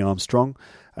by Louis Armstrong.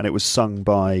 And it was sung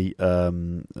by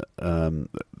the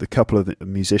couple of the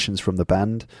musicians from the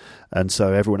band, and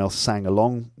so everyone else sang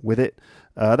along with it.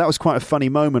 That was quite a funny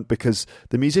moment, because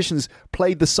the musicians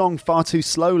played the song far too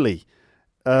slowly,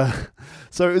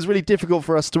 so it was really difficult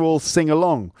for us to all sing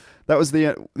along. That was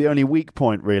the only weak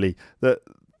point, really, that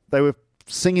they were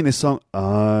singing this song,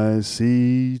 I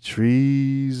see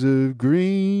trees of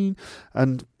green,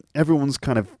 and everyone's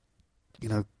kind of,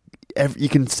 you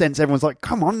can sense everyone's like,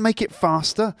 come on, make it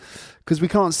faster, because we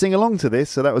can't sing along to this.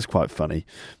 So that was quite funny.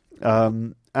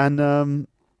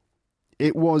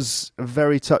 It was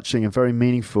very touching and very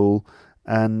meaningful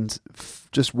and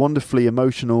just wonderfully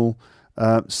emotional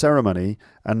ceremony.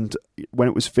 And when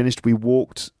it was finished, we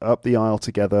walked up the aisle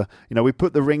together. We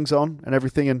put the rings on and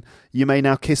everything, and you may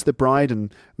now kiss the bride,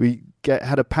 and we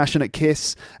had a passionate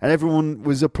kiss, and everyone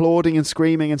was applauding and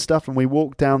screaming and stuff, and we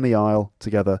walked down the aisle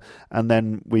together, and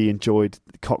then we enjoyed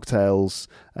cocktails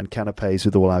and canapes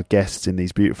with all our guests in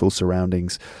these beautiful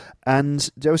surroundings.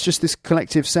 And there was just this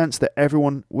collective sense that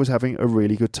everyone was having a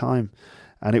really good time.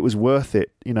 And it was worth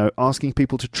it. Asking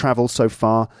people to travel so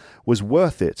far was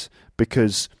worth it,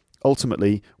 because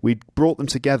ultimately we brought them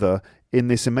together in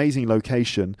this amazing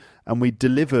location, and we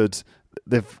delivered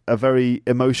a very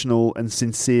emotional and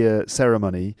sincere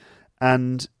ceremony,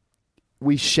 and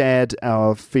we shared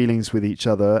our feelings with each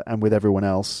other and with everyone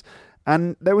else.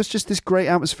 And there was just this great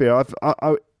atmosphere.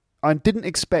 I didn't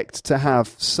expect to have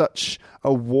such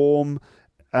a warm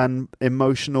and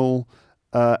emotional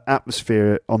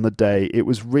atmosphere on the day. It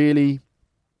was really,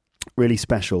 really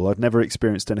special. I've never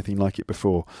experienced anything like it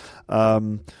before.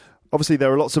 Obviously,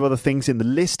 there are lots of other things in the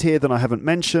list here that I haven't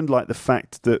mentioned, like the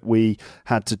fact that we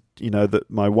had to, that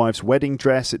my wife's wedding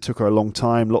dress, it took her a long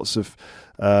time.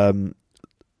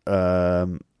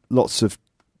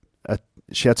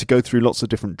 She had to go through lots of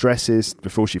different dresses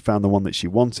before she found the one that she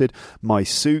wanted. My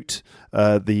suit,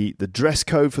 the dress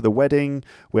code for the wedding.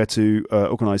 We had to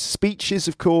organise speeches,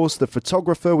 of course. The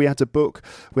photographer we had to book.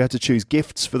 We had to choose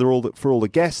gifts for all the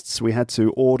guests. We had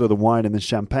to order the wine and the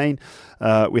champagne.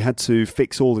 We had to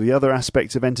fix all the other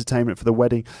aspects of entertainment for the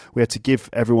wedding. We had to give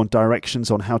everyone directions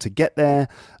on how to get there.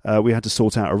 We had to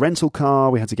sort out a rental car.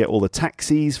 We had to get all the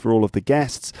taxis for all of the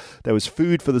guests. There was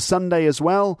food for the Sunday as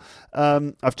well.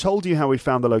 I've told you how we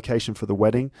found the location for the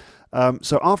wedding.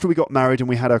 So after we got married and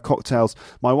we had our cocktails,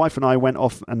 my wife and I went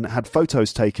off and had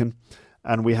photos taken.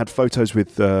 And we had photos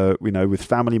with, with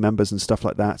family members and stuff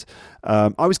like that.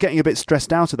 I was getting a bit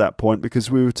stressed out at that point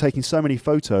because we were taking so many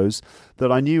photos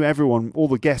that I knew everyone, all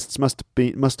the guests must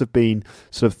have been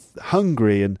sort of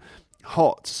hungry and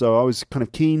hot. So I was kind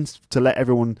of keen to let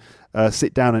everyone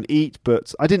sit down and eat,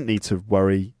 but I didn't need to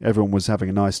worry. Everyone was having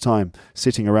a nice time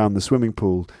sitting around the swimming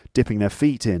pool, dipping their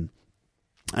feet in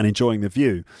and enjoying the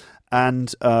view.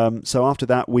 And so after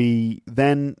that, we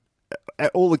then...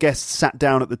 all the guests sat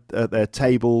down at their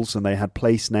tables, and they had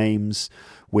place names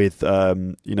with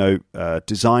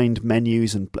designed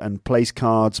menus and place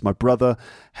cards. My brother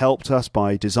helped us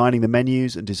by designing the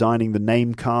menus and designing the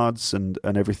name cards and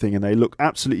everything, and they look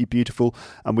absolutely beautiful.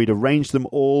 And we'd arranged them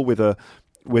all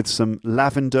with some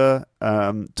lavender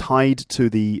tied to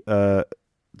the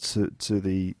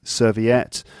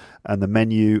serviette and the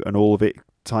menu, and all of it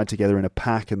tied together in a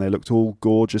pack, and they looked all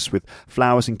gorgeous with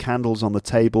flowers and candles on the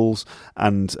tables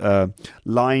and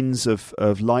lines of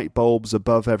light bulbs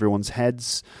above everyone's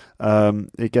heads.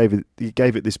 It gave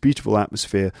it this beautiful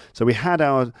atmosphere. So we had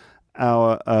our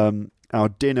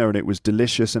dinner, and it was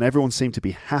delicious, and everyone seemed to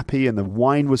be happy, and the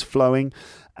wine was flowing.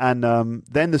 And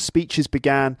then the speeches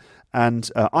began,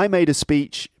 and I made a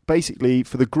speech basically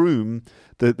for the groom.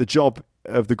 The job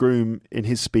of the groom in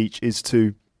his speech is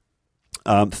to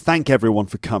thank everyone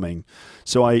for coming.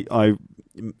 So I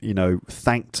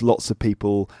thanked lots of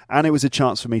people, and it was a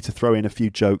chance for me to throw in a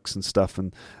few jokes and stuff,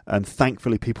 and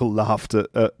thankfully people laughed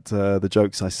at the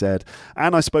jokes I said.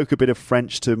 And I spoke a bit of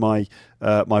French to my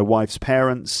wife's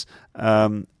parents,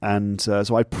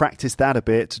 so I practiced that a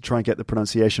bit to try and get the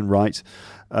pronunciation right.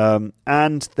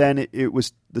 And then it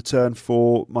was the turn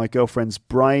for my girlfriend's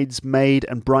bridesmaid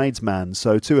and bridesman.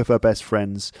 So two of her best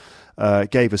friends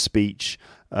gave a speech,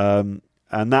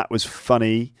 and that was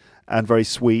funny and very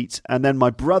sweet. And then my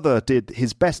brother did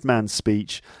his best man's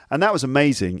speech, and that was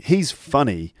amazing. He's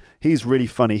funny. He's really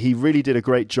funny. He really did a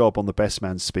great job on the best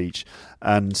man's speech,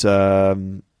 and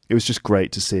it was just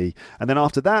great to see. And then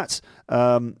after that,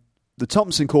 the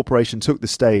Thompson Corporation took the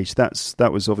stage.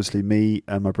 That was obviously me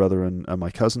and my brother and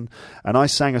my cousin, and I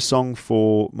sang a song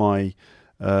for my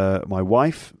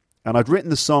wife. And I'd written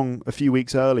the song a few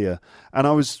weeks earlier, and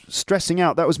I was stressing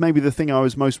out. That was maybe the thing I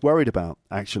was most worried about,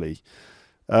 actually,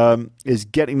 is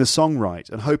getting the song right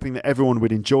and hoping that everyone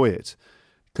would enjoy it.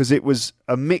 Because it was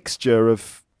a mixture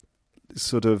of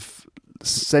sort of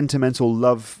sentimental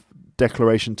love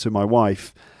declaration to my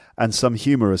wife and some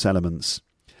humorous elements.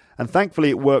 And thankfully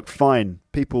it worked fine.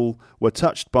 People were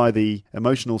touched by the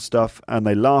emotional stuff, and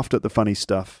they laughed at the funny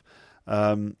stuff.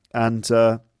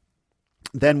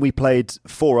 Then we played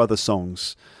 4 other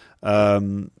songs,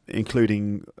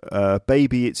 including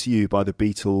Baby It's You by the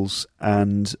Beatles,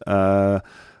 and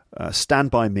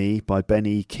Stand By Me by Ben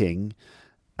E. King,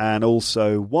 and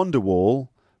also Wonderwall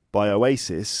by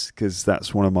Oasis, because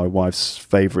that's one of my wife's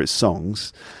favourite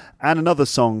songs, and another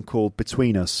song called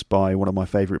Between Us by one of my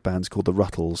favourite bands called The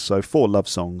Ruttles. So 4 love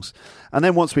songs. And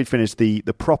then once we'd finished, the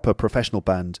proper professional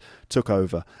band took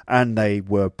over, and they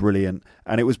were brilliant.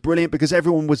 And it was brilliant because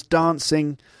everyone was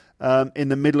dancing in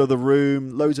the middle of the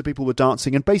room. Loads of people were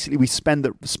dancing, and basically we spent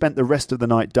the rest of the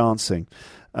night dancing.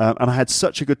 And I had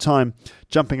such a good time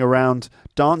jumping around,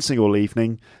 dancing all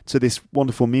evening to this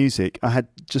wonderful music. I had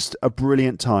just a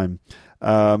brilliant time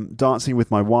dancing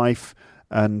with my wife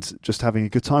and just having a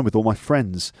good time with all my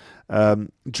friends,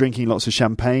 drinking lots of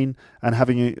champagne and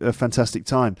having a fantastic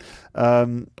time.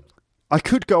 I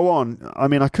could go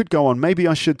on. Maybe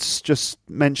I should just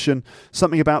mention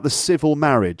something about the civil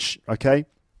marriage, okay?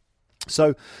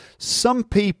 So some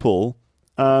people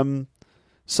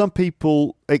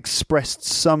expressed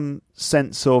some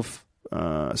sense of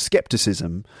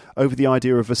skepticism over the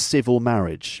idea of a civil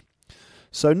marriage.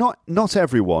 So not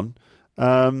everyone.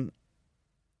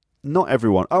 Not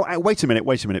everyone. Oh, wait a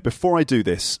minute. Before I do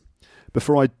this,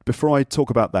 before I talk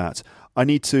about that, I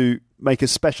need to make a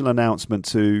special announcement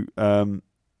to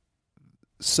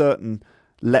certain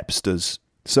Lepsters,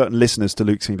 certain listeners to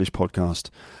Luke's English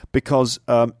podcast, because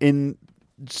at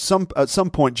some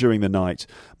point during the night,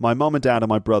 my mum and dad and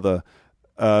my brother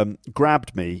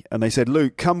grabbed me and they said,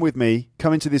 "Luke, come with me.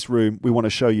 Come into this room. We want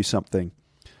to show you something."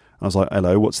 I was like,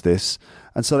 "Hello, what's this?"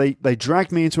 And so they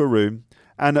dragged me into a room.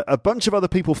 And a bunch of other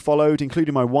people followed,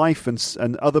 including my wife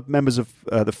and other members of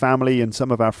the family and some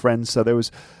of our friends. So there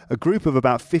was a group of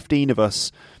about 15 of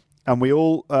us, and we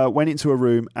all went into a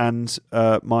room, and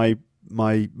my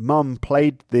mum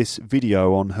played this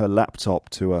video on her laptop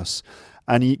to us.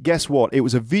 And guess what? It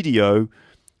was a video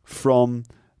from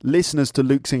listeners to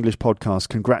Luke's English podcast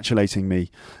congratulating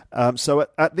me. So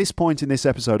at this point in this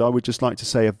episode, I would just like to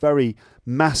say a very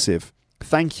massive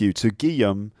thank you to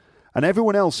Guillaume and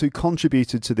everyone else who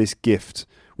contributed to this gift,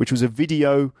 which was a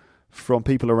video from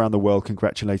people around the world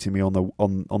congratulating me on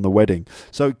the wedding.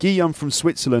 So Guillaume from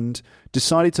Switzerland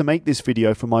decided to make this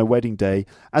video for my wedding day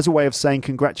as a way of saying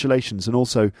congratulations and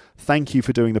also thank you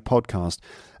for doing the podcast.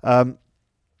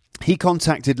 He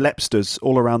contacted Lepsters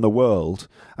all around the world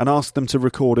and asked them to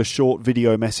record a short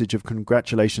video message of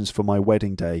congratulations for my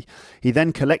wedding day. He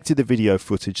then collected the video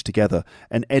footage together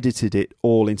and edited it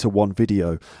all into one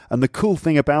video. And the cool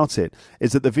thing about it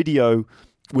is that the video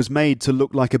was made to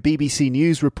look like a BBC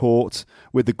News report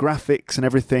with the graphics and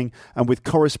everything, and with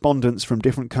correspondents from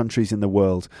different countries in the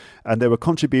world. And there were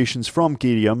contributions from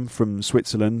Guillaume from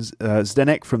Switzerland,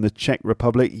 Zdenek from the Czech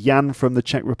Republic, Jan from the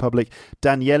Czech Republic,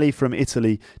 Daniele from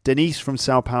Italy, Denise from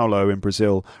Sao Paulo in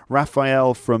Brazil,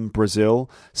 Raphael from Brazil,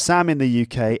 Sam in the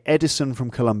UK, Edison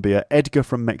from Colombia, Edgar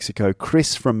from Mexico,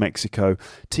 Chris from Mexico,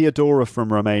 Teodora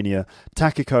from Romania,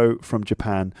 Takiko from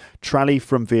Japan, Trally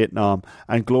from Vietnam,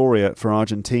 and Gloria from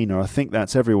Argentina. I think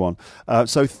that's everyone.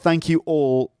 So thank you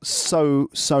all so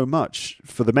much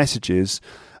for the messages.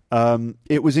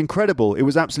 It was incredible. It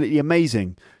was absolutely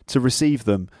amazing to receive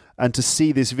them and to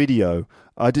see this video.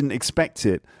 I didn't expect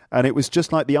it. And it was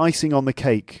just like the icing on the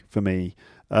cake for me.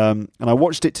 And I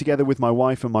watched it together with my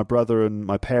wife and my brother and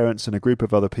my parents and a group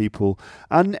of other people.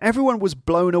 And everyone was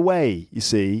blown away, you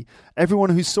see.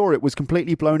 Everyone who saw it was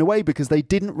completely blown away because they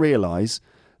didn't realise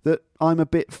that I'm a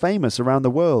bit famous around the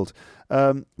world.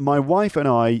 My wife and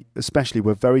I especially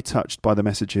were very touched by the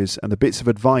messages and the bits of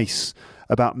advice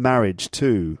about marriage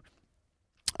too.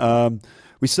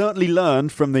 We certainly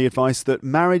learned from the advice that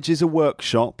marriage is a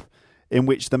workshop in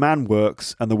which the man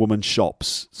works and the woman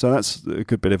shops. So that's a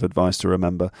good bit of advice to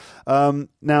remember.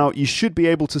 Now, you should be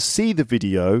able to see the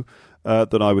video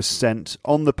that I was sent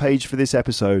on the page for this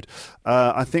episode.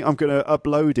 I think I'm going to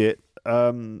upload it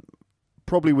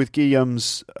probably with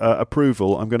Guillaume's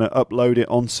approval. I'm going to upload it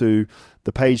onto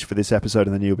the page for this episode,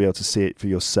 and then you'll be able to see it for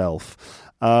yourself.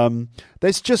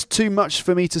 There's just too much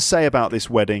for me to say about this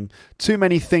wedding, too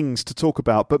many things to talk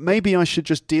about, but maybe I should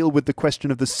just deal with the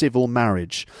question of the civil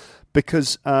marriage,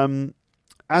 because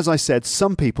as I said,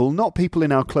 some people, not people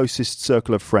in our closest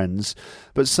circle of friends,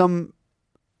 but some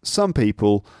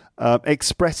people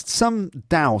expressed some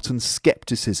doubt and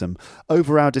scepticism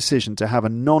over our decision to have a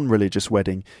non-religious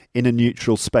wedding in a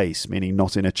neutral space, meaning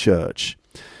not in a church.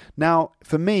 Now,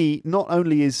 for me, not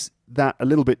only is that a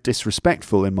little bit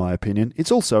disrespectful, in my opinion,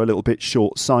 it's also a little bit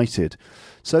short-sighted.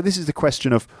 So this is the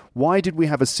question of, why did we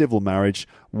have a civil marriage?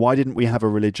 Why didn't we have a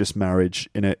religious marriage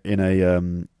in a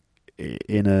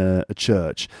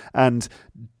church? And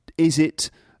is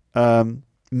it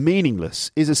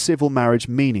meaningless? Is a civil marriage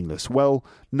meaningless? Well,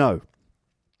 no.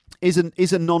 Is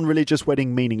a non-religious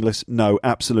wedding meaningless? No,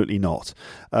 absolutely not.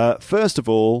 First of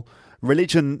all,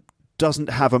 religion doesn't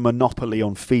have a monopoly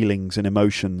on feelings and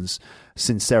emotions,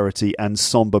 sincerity, and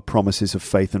somber promises of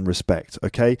faith and respect.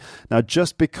 Okay, now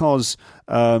just because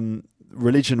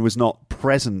religion was not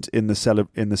present in the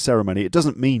ceremony, it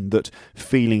doesn't mean that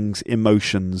feelings,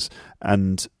 emotions,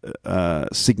 and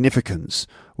significance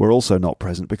were also not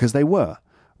present, because they were.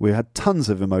 We had tons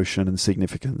of emotion and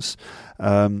significance.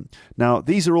 Now,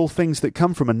 these are all things that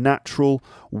come from a natural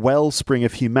wellspring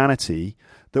of humanity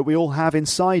that we all have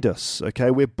inside us. Okay,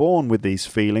 we're born with these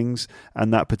feelings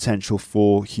and that potential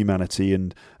for humanity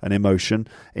and emotion,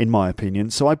 in my opinion.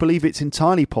 So I believe it's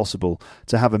entirely possible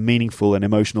to have a meaningful and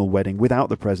emotional wedding without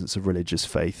the presence of religious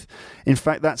faith. In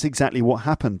fact, that's exactly what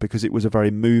happened, because it was a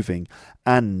very moving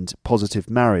and positive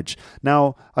marriage.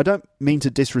 Now, I don't mean to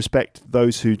disrespect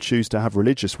those who choose to have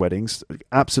religious weddings.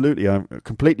 Absolutely, I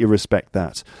completely respect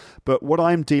that. But what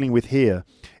I'm dealing with here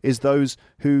is those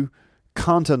who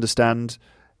can't understand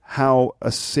how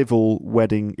a civil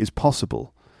wedding is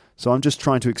possible. So I'm just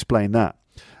trying to explain that.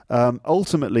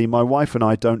 Ultimately, my wife and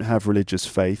I don't have religious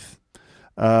faith.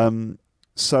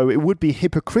 So it would be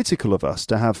hypocritical of us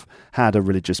to have had a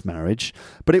religious marriage.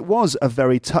 But it was a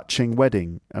very touching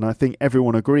wedding, and I think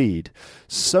everyone agreed.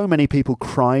 So many people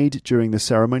cried during the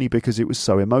ceremony because it was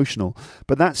so emotional.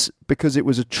 But that's because it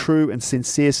was a true and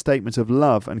sincere statement of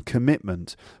love and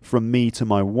commitment from me to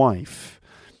my wife.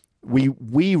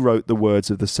 We wrote the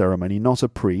words of the ceremony, not a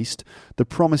priest. The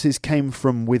promises came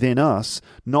from within us,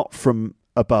 not from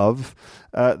above.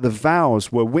 The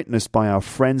vows were witnessed by our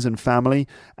friends and family,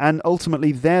 and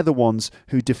ultimately they're the ones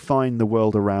who define the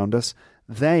world around us.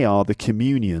 They are the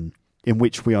communion in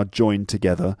which we are joined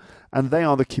together, and they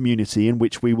are the community in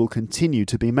which we will continue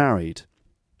to be married.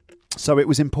 So it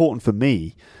was important for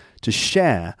me to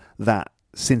share that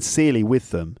sincerely with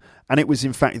them, and it was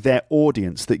in fact their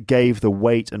audience that gave the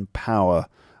weight and power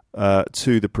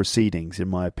to the proceedings, in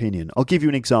my opinion. I'll give you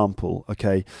an example,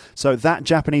 okay? So that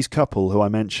Japanese couple who I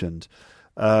mentioned,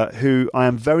 who I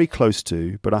am very close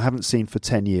to, but I haven't seen for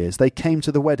 10 years, they came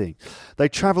to the wedding. They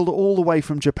travelled all the way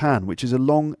from Japan, which is a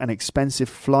long and expensive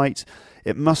flight.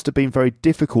 It must have been very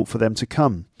difficult for them to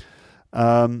come.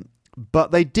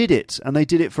 But they did it, and they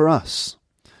did it for us.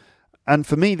 And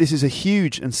for me, this is a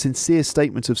huge and sincere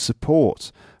statement of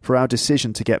support for our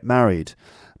decision to get married.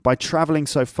 By travelling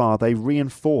so far, they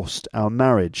reinforced our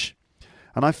marriage.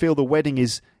 And I feel the wedding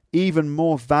is even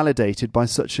more validated by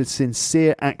such a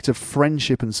sincere act of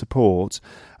friendship and support.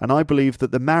 And I believe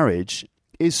that the marriage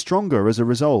is stronger as a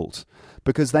result,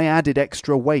 because they added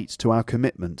extra weight to our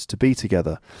commitment to be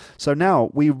together. So now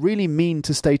we really mean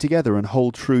to stay together and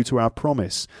hold true to our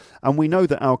promise. And we know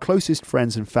that our closest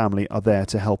friends and family are there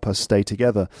to help us stay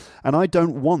together. And I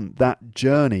don't want that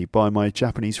journey by my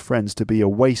Japanese friends to be a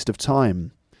waste of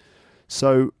time.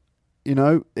 So, you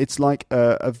know, it's like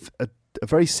a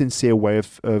very sincere way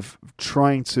of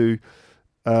trying to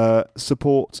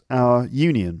support our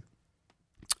union.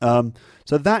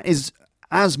 So that is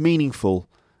as meaningful,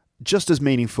 just as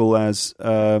meaningful as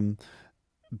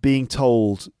being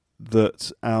told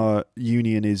that our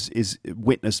union is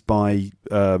witnessed by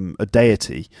a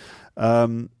deity.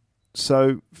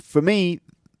 So for me,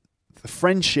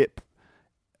 friendship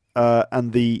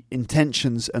and the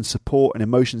intentions and support and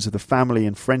emotions of the family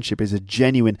and friendship is a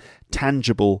genuine,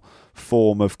 tangible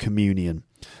form of communion.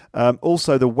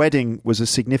 Also, the wedding was a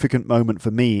significant moment for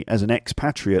me as an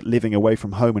expatriate living away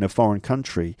from home in a foreign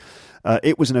country.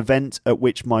 It was an event at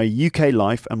which my UK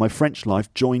life and my French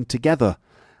life joined together,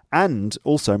 and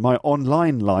also my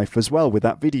online life as well with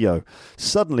that video.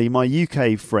 Suddenly, my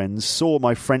UK friends saw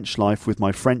my French life with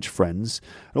my French friends,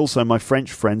 and also my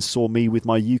French friends saw me with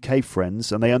my UK friends,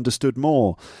 and they understood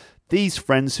more. These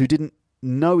friends who didn't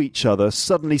know each other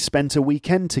suddenly spent a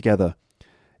weekend together.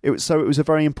 It was a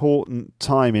very important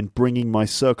time in bringing my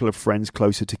circle of friends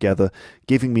closer together,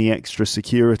 giving me extra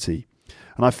security.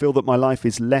 And I feel that my life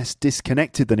is less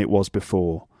disconnected than it was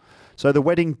before. So the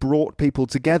wedding brought people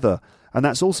together, and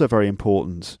that's also very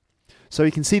important. So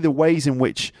you can see the ways in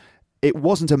which it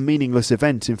wasn't a meaningless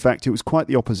event. In fact, it was quite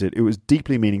the opposite. It was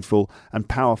deeply meaningful and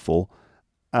powerful.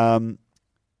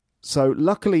 So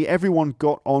luckily everyone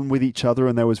got on with each other,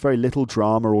 and there was very little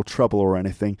drama or trouble or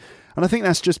anything. And I think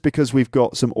that's just because we've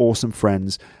got some awesome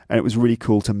friends, and it was really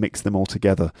cool to mix them all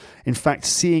together. In fact,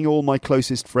 seeing all my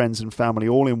closest friends and family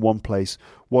all in one place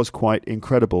was quite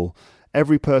incredible.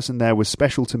 Every person there was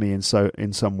special to me in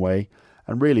some way,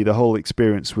 and really the whole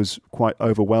experience was quite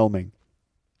overwhelming.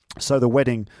 So the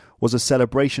wedding was a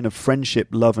celebration of friendship,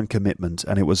 love and commitment,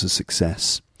 and it was a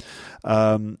success.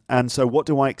 And so what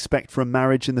do I expect from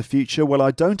marriage in the future? Well,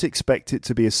 I don't expect it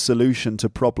to be a solution to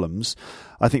problems.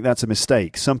 I think that's a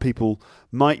mistake. Some people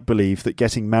might believe that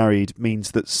getting married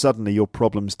means that suddenly your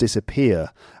problems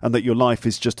disappear and that your life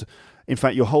is just, in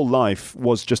fact, your whole life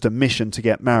was just a mission to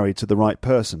get married to the right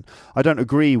person. I don't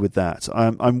agree with that.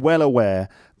 I'm well aware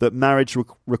that marriage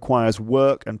requires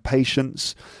work and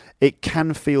patience. It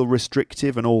can feel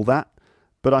restrictive and all that.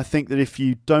 But I think that if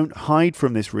you don't hide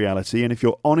from this reality and if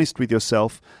you're honest with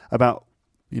yourself about,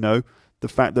 the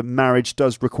fact that marriage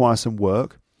does require some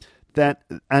work,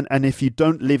 and if you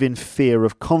don't live in fear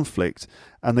of conflict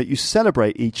and that you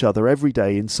celebrate each other every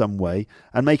day in some way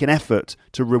and make an effort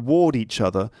to reward each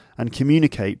other and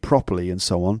communicate properly and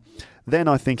so on, then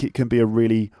I think it can be a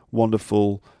really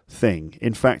wonderful thing.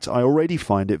 In fact, I already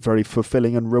find it very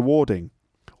fulfilling and rewarding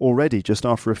already just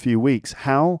after a few weeks.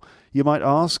 How, you might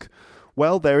ask?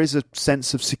 Well, there is a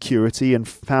sense of security and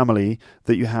family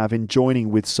that you have in joining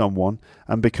with someone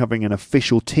and becoming an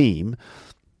official team.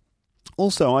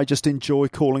 Also, I just enjoy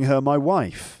calling her my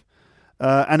wife.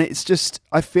 And it's just,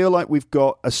 I feel like we've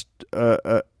got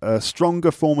a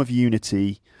stronger form of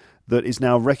unity that is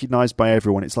now recognised by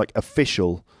everyone. It's like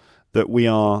official that we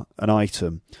are an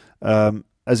item.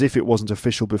 As if it wasn't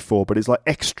official before, but it's like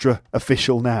extra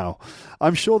official now.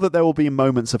 I'm sure that there will be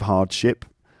moments of hardship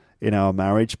in our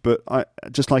marriage, but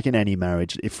just like in any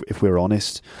marriage, if we're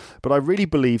honest. But I really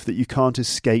believe that you can't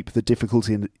escape the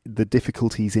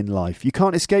difficulties in life. You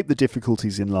can't escape the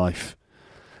difficulties in life.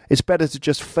 It's better to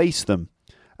just face them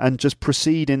and just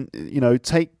proceed and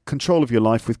take control of your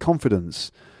life with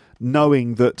confidence,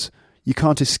 knowing that you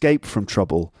can't escape from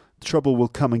trouble. Trouble will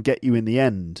come and get you in the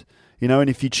end. And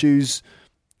if you choose,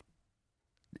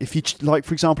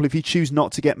 for example, if you choose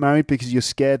not to get married because you're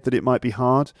scared that it might be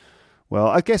hard, well,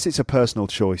 I guess it's a personal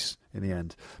choice in the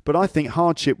end. But I think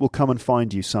hardship will come and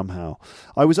find you somehow.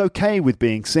 I was okay with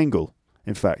being single,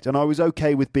 in fact, and I was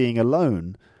okay with being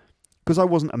alone because I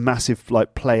wasn't a massive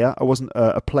player. I wasn't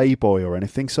a playboy or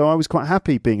anything, so I was quite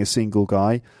happy being a single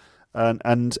guy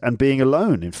and being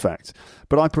alone, in fact.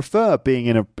 But I prefer being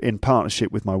in partnership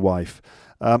with my wife.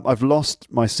 I've lost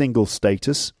my single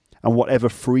status and whatever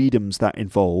freedoms that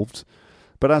involved.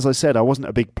 But as I said, I wasn't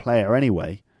a big player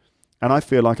anyway. And I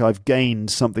feel like I've gained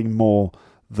something more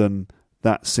than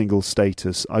that single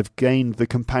status. I've gained the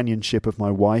companionship of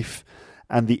my wife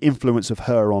and the influence of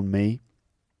her on me.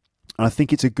 And I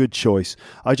think it's a good choice.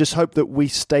 I just hope that we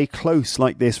stay close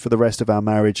like this for the rest of our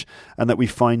marriage and that we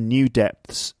find new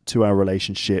depths to our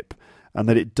relationship and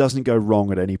that it doesn't go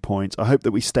wrong at any point. I hope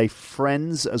that we stay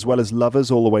friends as well as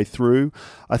lovers all the way through.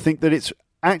 I think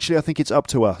it's up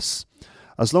to us.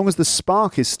 As long as the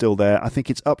spark is still there, I think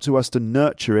it's up to us to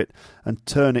nurture it and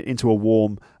turn it into a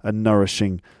warm and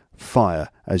nourishing fire,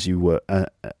 as you were.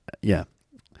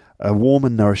 A warm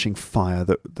and nourishing fire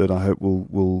that I hope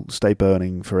will stay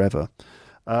burning forever.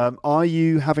 Are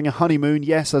you having a honeymoon?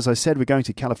 Yes, as I said, we're going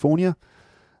to California.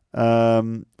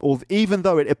 Even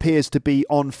though it appears to be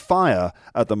on fire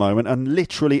at the moment, and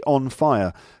literally on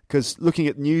fire, because looking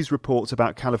at news reports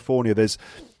about California,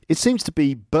 it seems to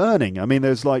be burning. I mean,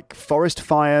 there's like forest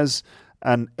fires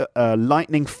and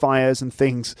lightning fires and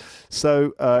things.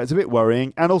 So it's a bit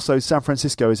worrying. And also San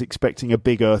Francisco is expecting a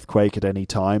big earthquake at any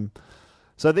time.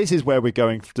 So this is where we're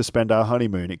going to spend our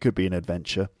honeymoon. It could be an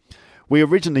adventure. We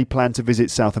originally planned to visit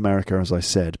South America, as I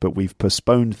said, but we've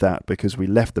postponed that because we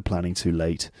left the planning too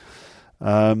late.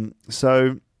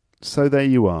 So there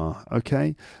you are.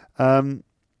 Okay.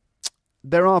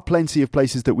 There are plenty of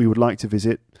places that we would like to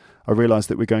visit. I realise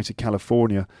that we're going to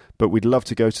California, but we'd love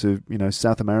to go to,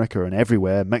 South America and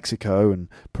everywhere, Mexico and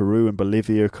Peru and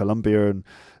Bolivia, Colombia and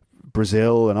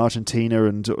Brazil and Argentina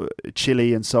and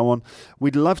Chile and so on.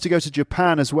 We'd love to go to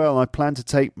Japan as well. I plan to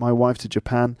take my wife to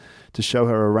Japan to show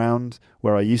her around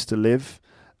where I used to live,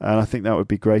 and I think that would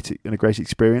be great and a great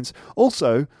experience.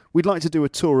 Also, we'd like to do a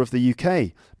tour of the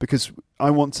UK because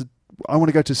I want to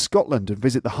go to Scotland and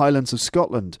visit the Highlands of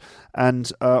Scotland,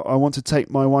 and I want to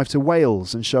take my wife to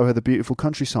Wales and show her the beautiful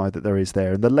countryside that there is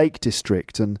there, and the Lake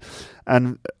District, and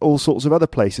all sorts of other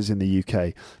places in the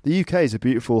UK. The UK is a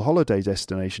beautiful holiday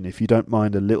destination if you don't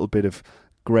mind a little bit of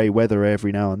grey weather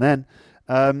every now and then.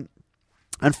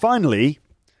 And finally,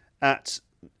 at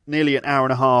nearly an hour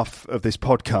and a half of this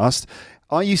podcast,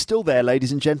 are you still there,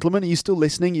 ladies and gentlemen? Are you still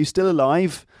listening? Are you still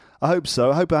alive? I hope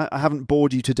so. I hope I haven't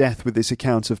bored you to death with this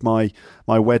account of my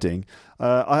wedding.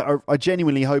 I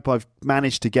genuinely hope I've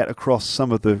managed to get across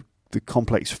some of the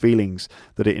complex feelings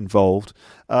that it involved.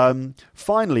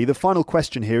 Finally, the final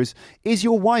question here is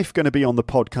your wife going to be on the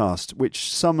podcast?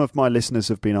 Which some of my listeners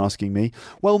have been asking me.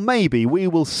 Well, maybe. We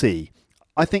will see.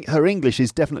 I think her English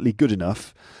is definitely good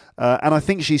enough. And I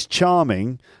think she's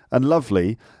charming and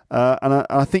lovely. And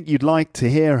I think you'd like to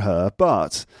hear her.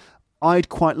 But I'd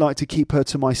quite like to keep her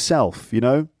to myself, you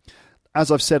know? As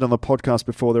I've said on the podcast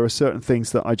before, there are certain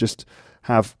things that I just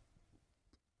have...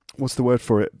 What's the word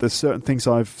for it? There's certain things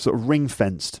I've sort of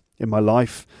ring-fenced in my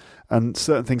life, and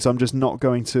certain things I'm just not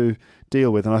going to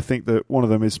deal with. And I think that one of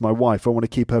them is my wife. I want to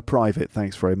keep her private.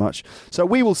 Thanks very much. So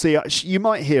we will see. You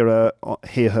might hear her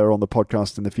on the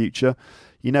podcast in the future.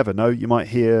 You never know. You might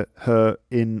hear her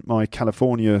in my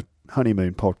California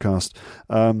honeymoon podcast.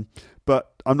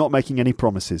 But I'm not making any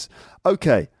promises.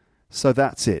 Okay. So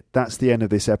that's it. That's the end of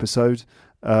this episode.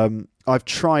 I've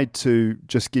tried to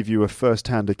just give you a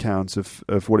first-hand account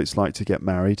of what it's like to get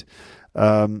married,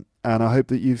 and I hope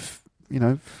that you've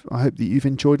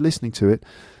enjoyed listening to it.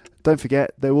 Don't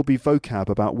forget, there will be vocab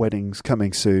about weddings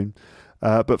coming soon,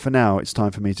 but for now, it's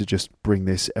time for me to just bring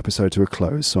this episode to a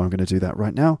close. So I'm going to do that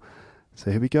right now.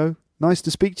 So here we go. Nice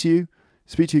to speak to you.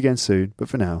 Speak to you again soon, but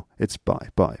for now, it's bye.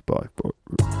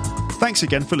 Thanks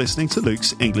again for listening to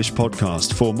Luke's English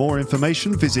Podcast. For more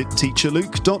information, visit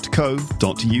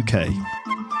teacherluke.co.uk.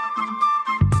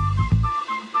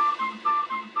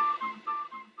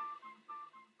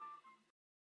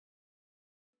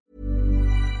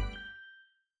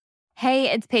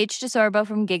 Hey, it's Paige DeSorbo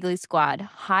from Giggly Squad.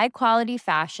 High quality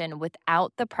fashion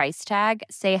without the price tag.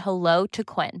 Say hello to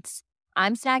Quince.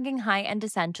 I'm snagging high-end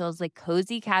essentials like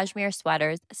cozy cashmere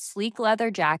sweaters, sleek leather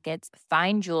jackets,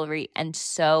 fine jewelry, and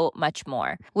so much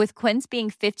more. With Quince being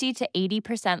 50 to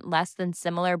 80% less than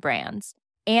similar brands.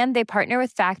 And they partner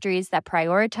with factories that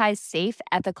prioritize safe,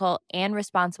 ethical, and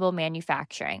responsible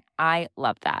manufacturing. I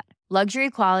love that.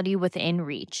 Luxury quality within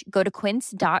reach. Go to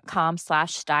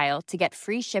quince.com/style to get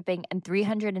free shipping and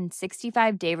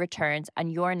 365-day returns on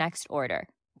your next order.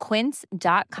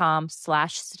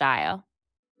 Quince.com/style.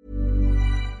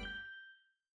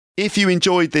 If you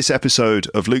enjoyed this episode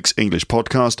of Luke's English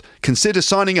Podcast, consider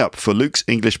signing up for Luke's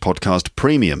English Podcast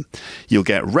Premium. You'll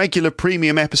get regular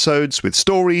premium episodes with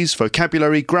stories,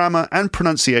 vocabulary, grammar, and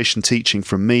pronunciation teaching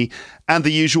from me, and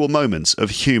the usual moments of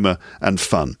humour and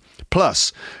fun.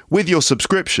 Plus, with your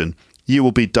subscription, you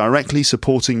will be directly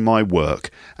supporting my work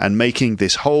and making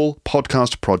this whole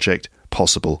podcast project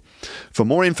possible. For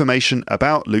more information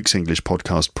about Luke's English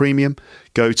Podcast Premium,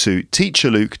 go to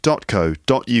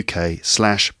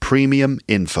teacherluke.co.uk/premium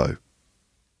info.